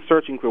matter who's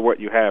searching for what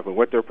you have and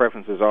what their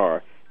preferences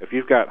are, if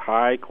you've got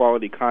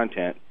high-quality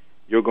content,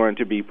 you're going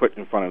to be put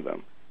in front of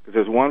them. Because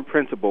there's one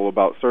principle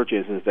about search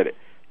engines that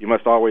you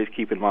must always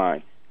keep in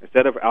mind.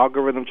 Instead of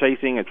algorithm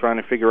chasing and trying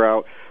to figure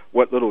out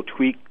what little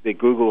tweak that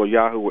Google or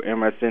Yahoo or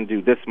MSN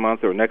do this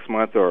month or next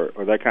month or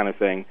that kind of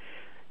thing,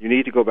 you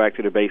need to go back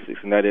to the basics,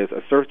 and that is a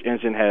search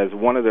engine has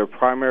one of their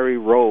primary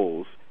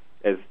roles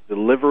as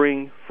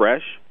delivering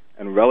fresh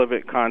and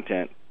relevant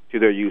content to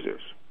their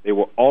users. They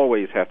will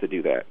always have to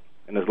do that.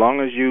 And as long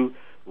as you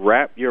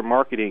wrap your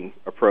marketing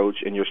approach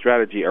and your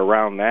strategy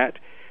around that,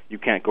 you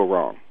can't go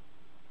wrong.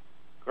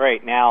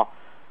 Great. Now,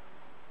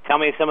 tell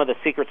me some of the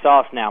secret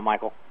sauce now,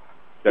 Michael.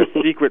 The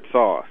secret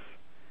sauce.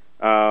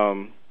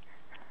 The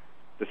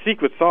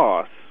secret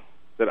sauce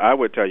that I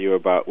would tell you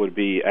about would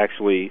be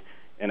actually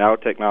in our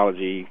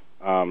technology,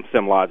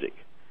 SimLogic.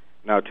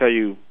 Now, I'll tell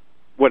you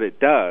what it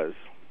does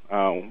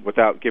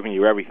without giving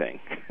you everything.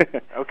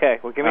 Okay.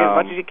 Well, give me as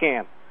much as you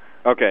can.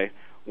 Okay.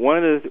 One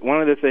of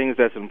the things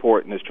that's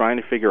important is trying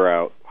to figure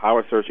out how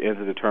a search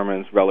engine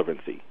determines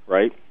relevancy,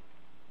 right?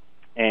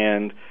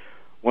 And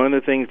one of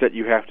the things that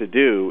you have to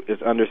do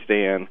is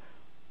understand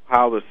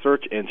how the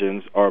search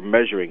engines are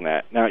measuring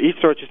that. Now, each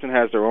search engine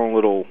has their own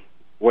little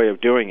way of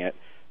doing it,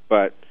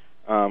 but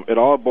it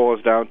all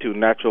boils down to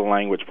natural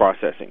language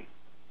processing.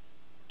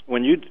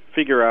 When you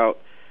figure out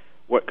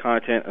what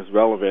content is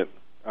relevant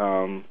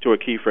to a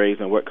key phrase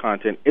and what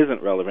content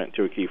isn't relevant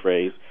to a key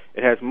phrase,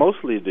 it has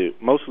mostly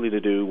to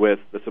do with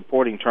the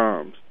supporting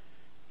terms,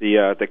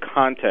 the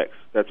context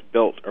that's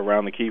built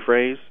around the key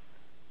phrase,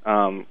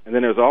 and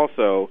then there's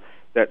also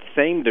that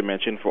same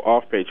dimension for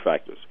off-page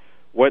factors.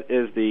 What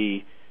is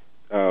the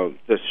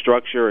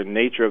structure and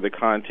nature of the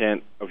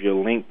content of your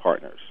link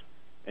partners?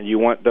 And you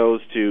want those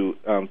to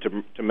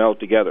meld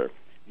together.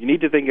 You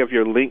need to think of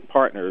your link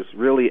partners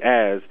really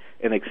as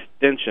an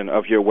extension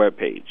of your web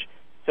page.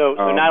 So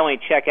not only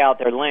check out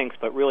their links,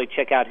 but really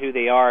check out who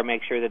they are,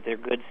 make sure that they're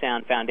good,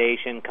 sound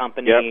foundation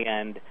company,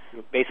 and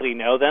basically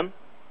know them?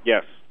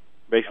 Yes,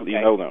 basically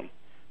know them.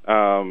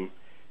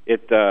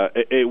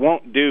 It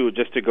won't do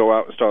just to go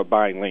out and start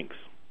buying links,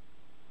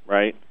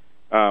 right?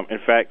 In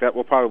fact, that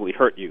will probably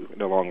hurt you in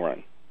the long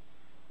run.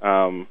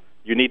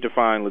 You need to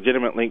find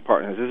legitimate link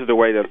partners. This is the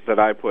way that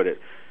I put it.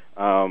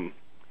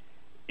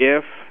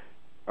 If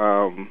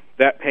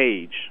that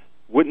page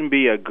wouldn't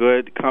be a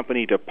good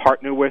company to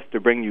partner with to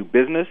bring you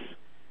business,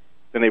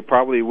 then they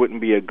probably wouldn't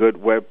be a good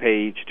web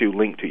page to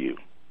link to you.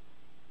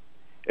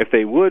 If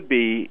they would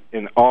be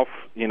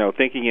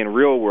thinking in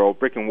real world,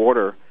 brick and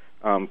mortar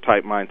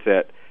type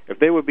mindset, if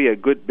they would be a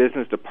good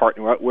business to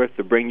partner up with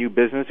to bring you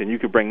business and you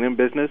could bring them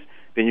business,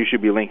 then you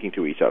should be linking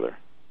to each other.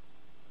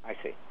 I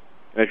see.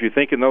 And if you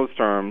think in those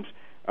terms,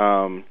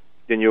 then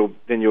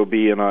you'll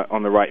be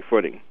on the right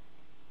footing.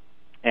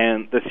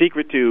 And the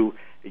secret to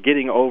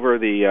getting over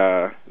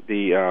the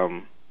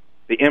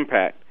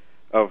impact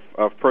of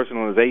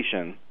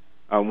personalization,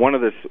 one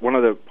of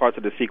the parts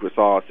of the secret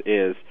sauce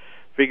is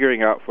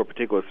figuring out for a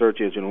particular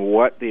search engine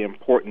what the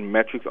important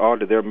metrics are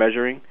that they're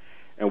measuring.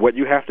 And what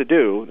you have to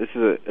do,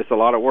 it's a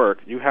lot of work.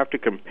 You have to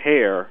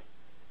compare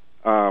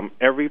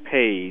every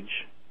page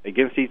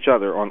against each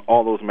other on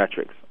all those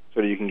metrics so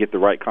that you can get the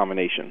right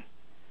combination.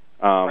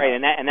 Right,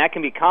 and that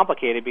can be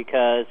complicated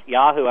because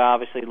Yahoo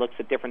obviously looks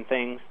at different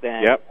things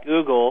than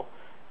Google,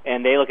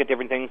 and they look at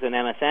different things than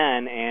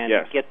MSN, and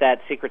to get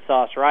that secret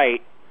sauce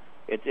right,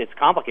 it's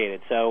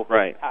complicated. So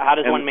right. How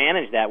does one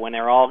manage that when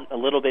they're all a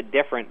little bit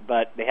different,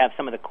 but they have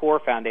some of the core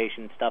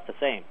foundation stuff the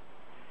same?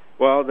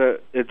 Well,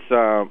 it's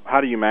how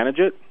do you manage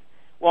it?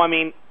 Well, I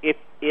mean, if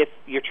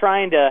you're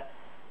trying to,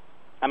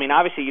 I mean,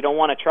 obviously you don't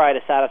want to try to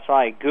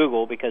satisfy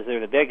Google because they're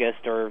the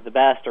biggest or the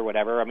best or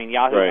whatever. I mean,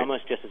 Yahoo is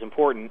almost just as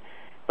important,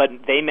 but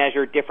they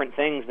measure different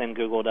things than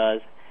Google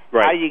does.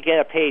 Right. How do you get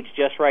a page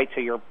just right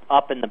so you're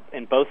up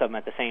in both of them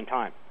at the same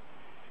time?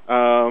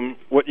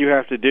 What you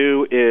have to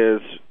do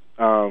is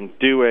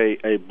do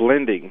a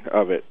blending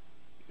of it.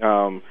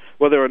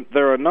 Well,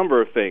 there are a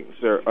number of things.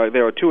 There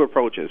are two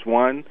approaches.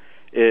 One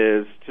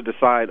is to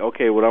decide,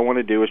 okay, what I want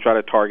to do is try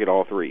to target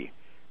all three.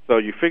 So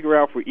you figure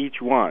out for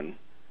each one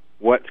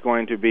what's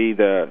going to be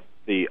the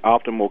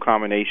optimal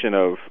combination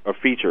of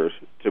features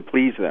to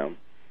please them,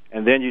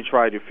 and then you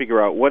try to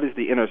figure out what is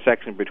the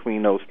intersection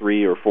between those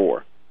three or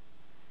four,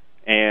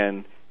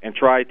 and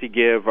try to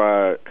give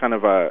kind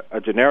of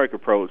a generic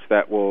approach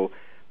that will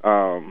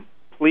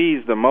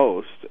please the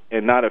most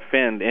and not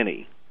offend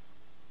any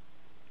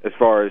as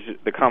far as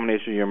the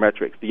combination of your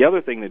metrics. The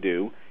other thing to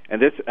do,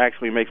 and this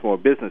actually makes more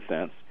business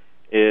sense,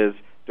 is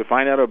to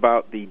find out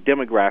about the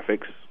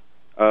demographics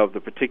of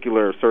the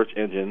particular search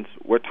engines,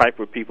 what type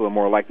of people are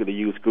more likely to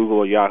use Google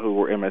or Yahoo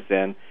or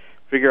MSN,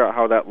 figure out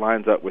how that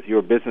lines up with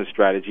your business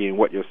strategy and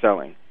what you're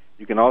selling.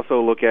 You can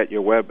also look at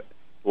your web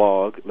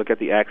log, look at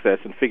the access,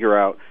 and figure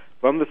out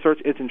from the search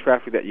engine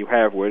traffic that you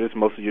have, where does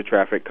most of your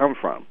traffic come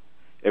from?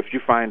 If you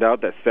find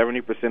out that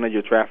 70% of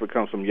your traffic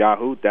comes from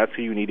Yahoo, that's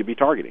who you need to be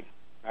targeting.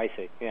 I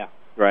see, yeah.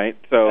 Right,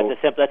 so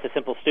that's a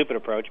simple, stupid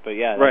approach, but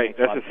yeah, that right. Makes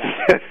a lot of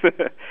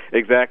sense.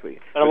 Exactly.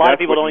 But a lot of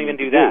people don't even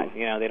do that.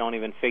 You know, they don't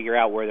even figure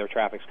out where their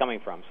traffic's coming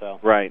from. So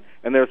right,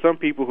 and there are some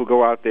people who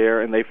go out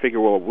there and they figure,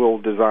 well, we'll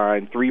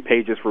design 3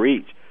 pages for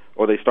each,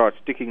 or they start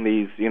sticking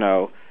these,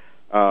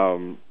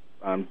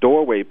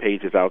 doorway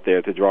pages out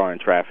there to draw in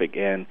traffic,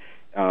 and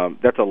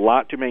that's a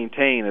lot to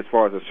maintain as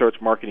far as a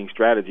search marketing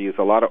strategy. It's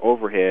a lot of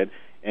overhead,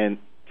 and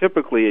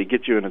typically it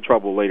gets you into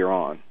trouble later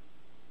on.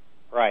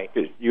 Right.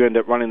 You end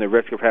up running the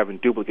risk of having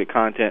duplicate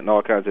content and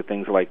all kinds of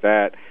things like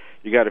that.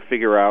 You got to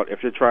figure out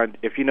if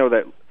you know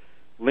that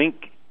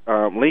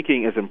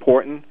linking is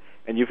important,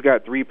 and you've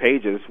got 3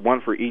 pages, one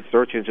for each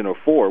search engine, or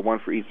 4, one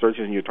for each search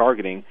engine you're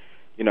targeting.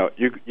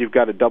 You've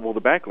got to double the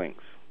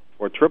backlinks,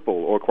 or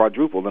triple or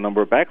quadruple the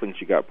number of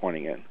backlinks you got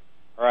pointing in.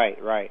 Right.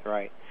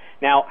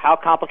 Now, how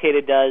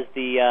complicated does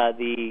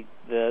the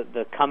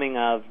coming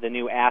of the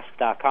new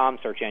Ask.com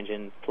search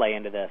engine play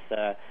into this?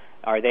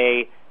 Are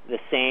they the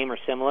same or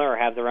similar, or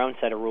have their own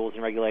set of rules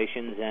and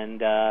regulations?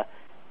 And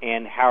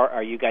how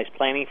are you guys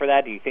planning for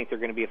that? Do you think they're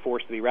going to be a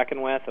force to be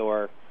reckoned with,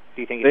 or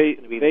do you think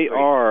it's going to be? They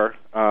are.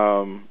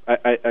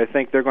 I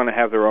think they're going to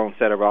have their own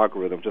set of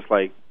algorithms, just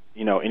like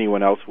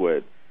anyone else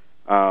would.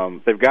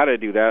 They've got to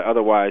do that,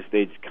 otherwise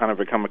they kind of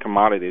become a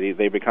commodity.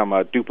 They become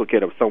a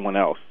duplicate of someone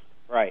else.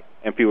 Right.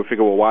 And people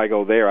figure, well, why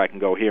go there? I can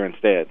go here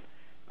instead.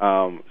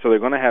 So they're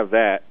going to have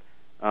that.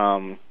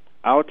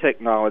 Our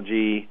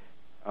technology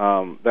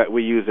that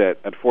we use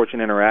at Fortune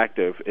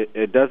Interactive,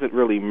 it doesn't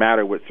really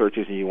matter what search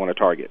engine you want to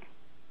target.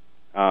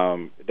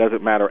 It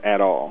doesn't matter at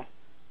all.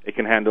 It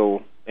can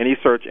handle any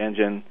search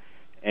engine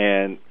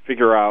and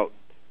figure out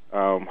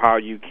how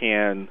you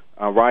can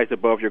rise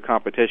above your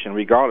competition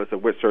regardless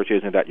of which search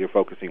engine that you're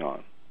focusing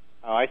on.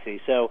 Oh, I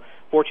see. So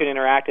Fortune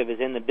Interactive is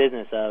in the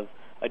business of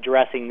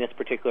addressing this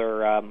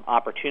particular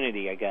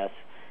opportunity, I guess,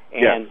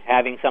 and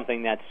having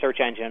something that's search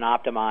engine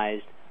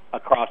optimized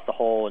across the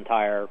whole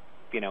entire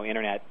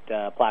internet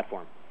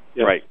platform.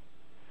 Yes. Right.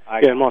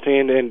 Yeah, Monty,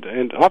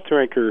 and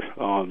OptiRanker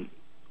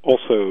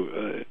also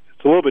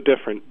it's a little bit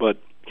different, but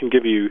can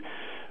give you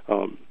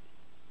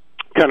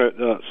kind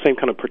of same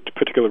kind of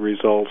particular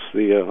results.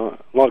 A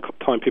lot of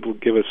time people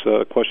give us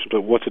questions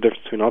of what's the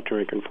difference between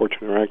OptiRanker and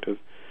Fortune Interactive,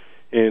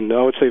 and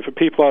I would say for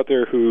people out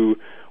there who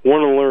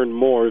want to learn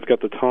more, have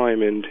got the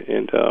time, and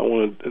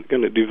want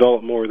to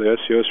develop more of the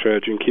SEO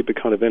strategy and keep it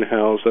kind of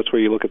in-house, that's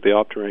where you look at the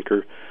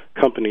OptiRanker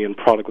company and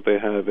product that they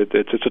have.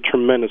 It's a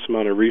tremendous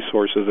amount of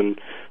resources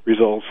and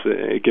results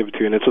it gives to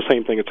you, and it's the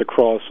same thing. It's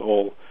across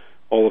all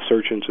the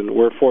search engines.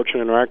 Where Fortune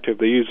Interactive,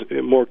 they use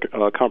more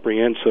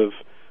comprehensive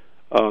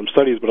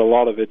studies, but a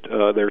lot of it,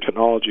 their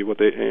technology,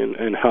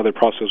 and how their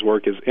process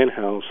work is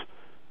in-house.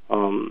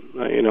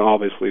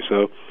 Obviously.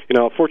 So,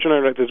 Fortune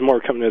Interactive is more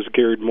a company that's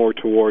geared more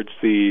towards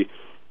the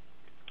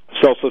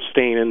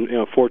self-sustained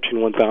and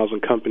Fortune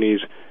 1000 companies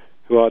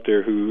who out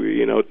there who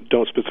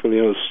don't specifically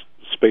know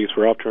space.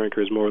 Where OptiRanker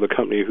is more of the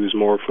company who's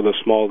more for the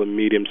small to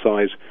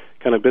medium-sized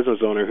kind of business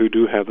owner who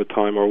do have the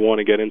time or want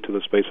to get into the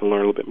space and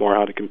learn a little bit more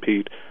how to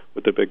compete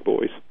with the big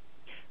boys.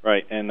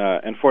 Right, and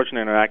Fortune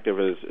Interactive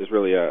is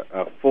really a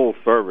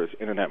full-service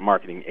internet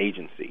marketing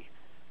agency.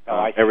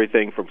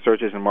 Everything from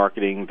search engine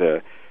marketing,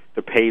 the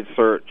paid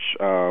search,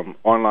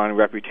 online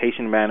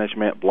reputation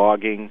management,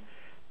 blogging.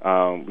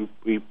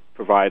 We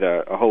provide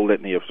a whole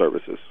litany of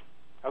services.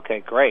 Okay,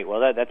 great.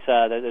 Well, that's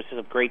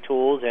some great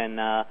tools,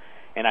 and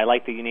I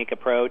like the unique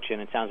approach.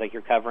 And it sounds like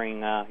you're covering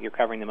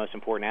the most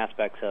important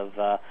aspects of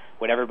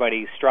what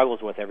everybody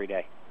struggles with every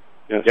day.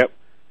 Yes. Yep.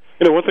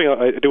 One thing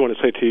I do want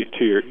to say to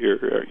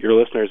your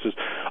listeners is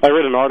I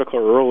read an article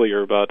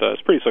earlier about a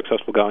pretty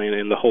successful guy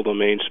in the whole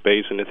domain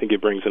space, and I think he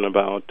brings in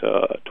about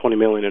 $20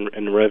 million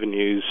in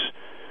revenues.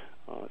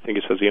 I think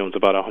it says he owns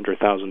about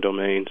 100,000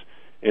 domains.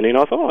 And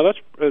I thought,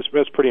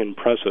 that's pretty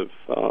impressive.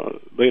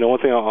 But one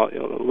thing, I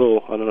don't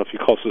know if you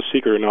call this a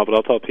secret or not, but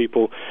I'll tell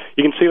people,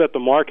 you can see that the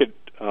market,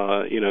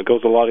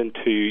 goes a lot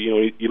into,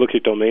 you look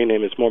at your domain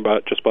name, it's more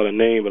about just about a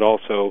name, but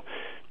also,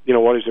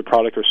 what is your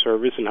product or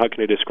service, and how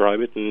can you describe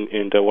it,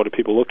 and what are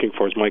people looking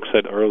for? As Mike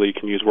said earlier, you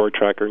can use Word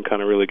Tracker and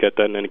kind of really get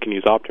that, and then you can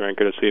use OptiRanker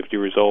to see if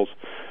your results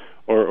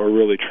are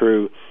really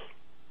true.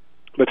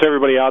 But to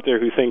everybody out there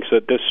who thinks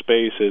that this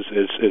space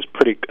is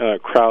pretty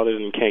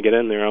crowded and can't get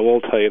in there, I will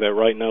tell you that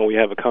right now we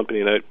have a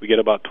company that we get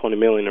about $20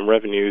 million in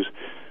revenues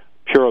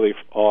purely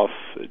off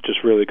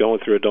just really going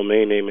through a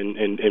domain name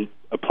and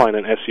applying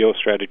an SEO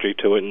strategy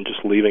to it and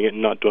just leaving it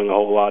and not doing a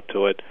whole lot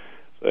to it.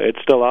 So it's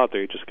still out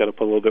there. You just got to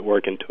put a little bit of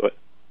work into it.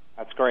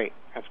 That's great.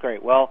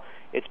 Well,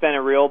 it's been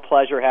a real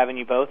pleasure having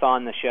you both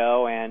on the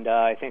show, and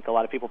I think a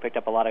lot of people picked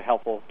up a lot of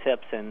helpful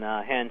tips and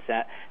hints.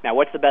 Now,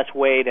 what's the best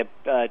way to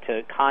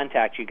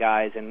contact you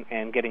guys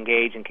and get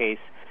engaged in case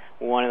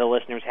one of the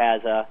listeners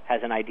has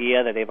an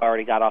idea that they've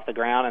already got off the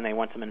ground and they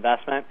want some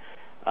investment,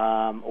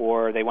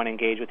 or they want to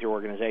engage with your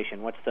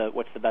organization? What's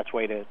the best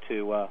way to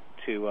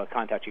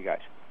contact you guys?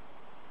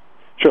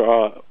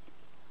 Sure.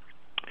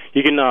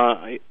 You can,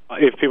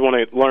 if people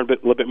want to learn a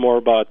little bit more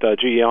about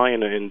GEI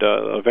and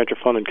venture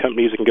fund and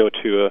companies, you can go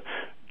to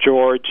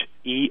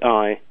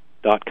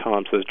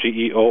GeorgeEI.com. So it's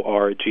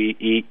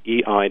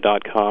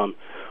GeorgeEI.com.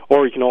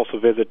 Or you can also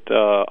visit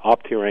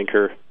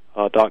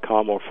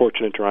OptiRanker.com or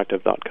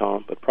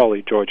FortuneInteractive.com. But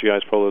probably GeorgeEI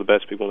is probably the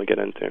best people to get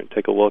in there and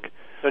take a look.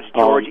 So it's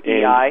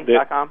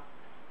GeorgeEI.com?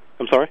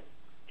 I'm sorry?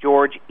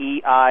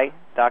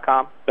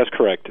 GeorgeEI.com? That's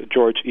correct,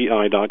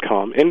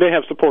 GeorgeEI.com. And they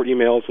have support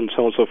emails and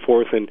so on and so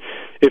forth. And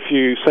if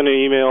you send an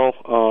email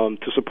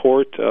to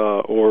support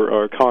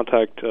or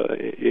contact,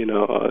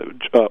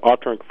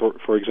 OptiRanker,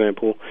 for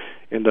example,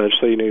 and just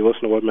say, you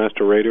listen to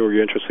Webmaster Radio or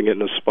you're interested in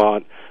getting a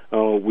spot,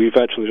 we've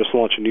actually just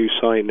launched a new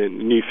site and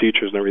new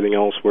features and everything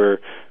else where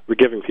we're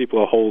giving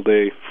people a whole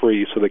day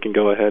free so they can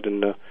go ahead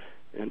and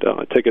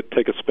take a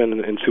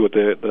spin and see what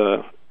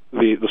the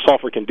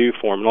software can do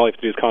for them. And all you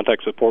have to do is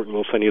contact support, and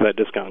we'll send you that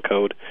discount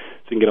code so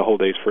you can get a whole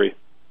day's free.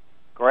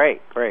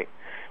 Great.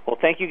 Well,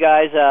 thank you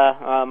guys,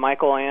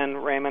 Michael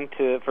and Raymond,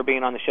 for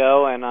being on the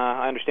show. And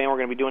I understand we're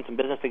going to be doing some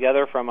business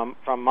together from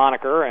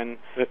Moniker, and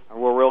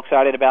we're real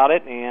excited about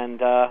it. And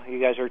you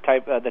guys are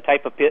the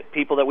type of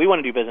people that we want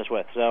to do business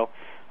with. So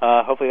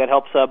hopefully that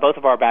helps both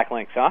of our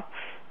backlinks, huh?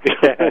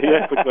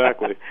 Yeah,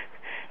 exactly.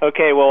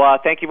 Okay, well,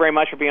 thank you very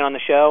much for being on the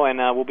show, and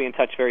we'll be in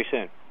touch very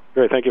soon.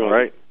 Great, thank you. All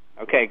right.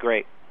 Okay,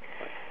 great.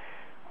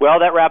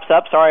 Well, that wraps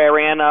up. Sorry I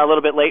ran a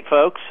little bit late,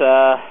 folks,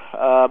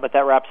 but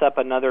that wraps up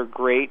another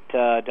great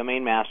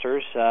Domain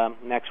Masters.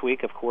 Next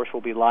week, of course,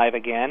 we'll be live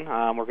again.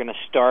 We're going to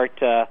start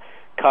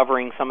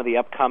covering some of the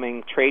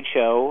upcoming trade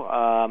show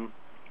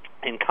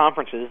and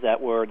conferences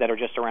that are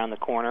just around the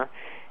corner,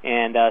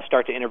 and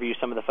start to interview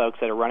some of the folks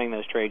that are running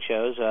those trade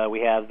shows. We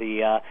have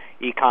the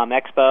Ecom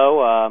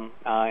Expo,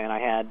 and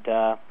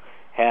I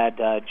had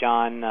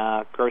John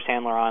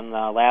Grosshandler on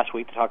last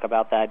week to talk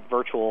about that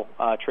virtual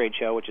trade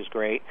show, which is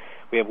great.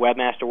 We have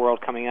Webmaster World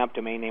coming up,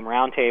 Domain Name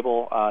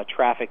Roundtable,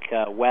 Traffic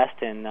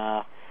West in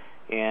Las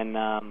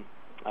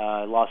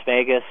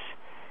Vegas,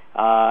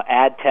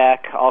 Ad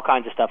Tech, all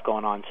kinds of stuff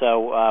going on.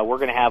 So we're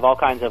going to have all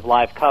kinds of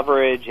live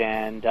coverage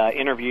and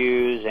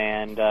interviews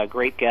and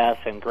great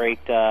guests and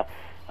great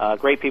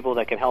people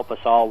that can help us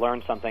all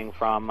learn something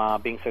from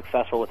being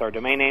successful with our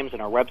domain names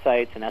and our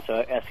websites and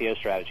SEO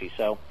strategy.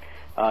 So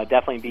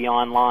definitely be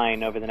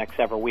online over the next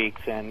several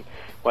weeks. And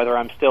whether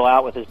I'm still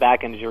out with this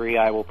back injury,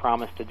 I will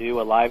promise to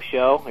do a live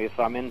show if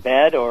I'm in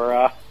bed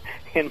or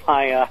in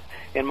my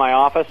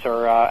office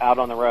or out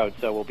on the road.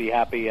 So we'll be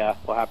happy to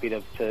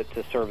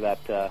serve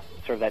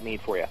that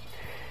need for you.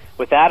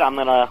 With that, I'm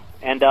going to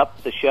end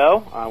up the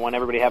show. I want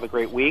everybody to have a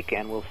great week,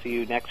 and we'll see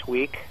you next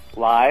week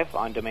live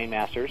on Domain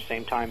Masters,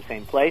 same time,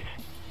 same place.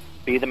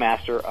 Be the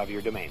master of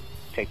your domain.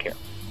 Take care.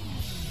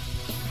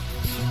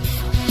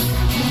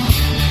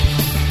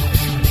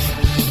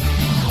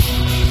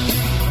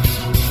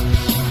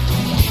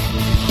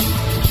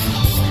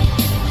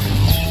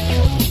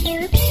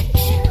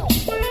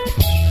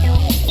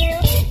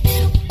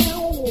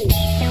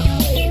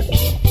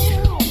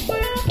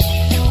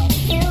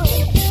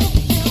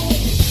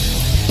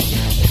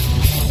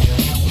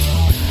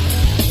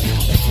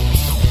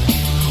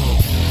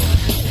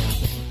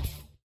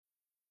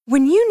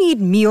 When you need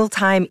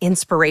mealtime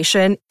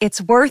inspiration, it's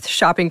worth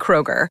shopping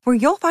Kroger, where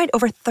you'll find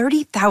over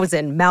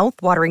 30,000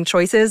 mouth-watering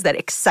choices that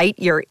excite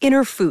your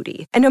inner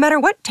foodie. And no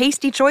matter what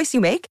tasty choice you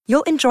make,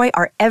 you'll enjoy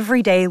our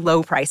everyday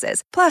low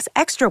prices, plus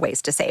extra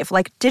ways to save,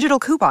 like digital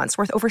coupons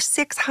worth over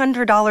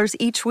 $600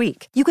 each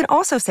week. You can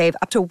also save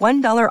up to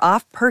 $1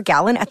 off per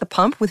gallon at the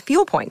pump with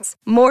fuel points.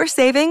 More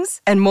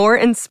savings and more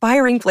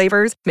inspiring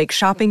flavors make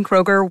shopping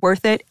Kroger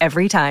worth it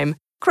every time.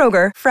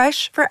 Kroger,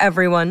 fresh for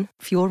everyone.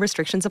 Fuel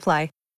restrictions apply.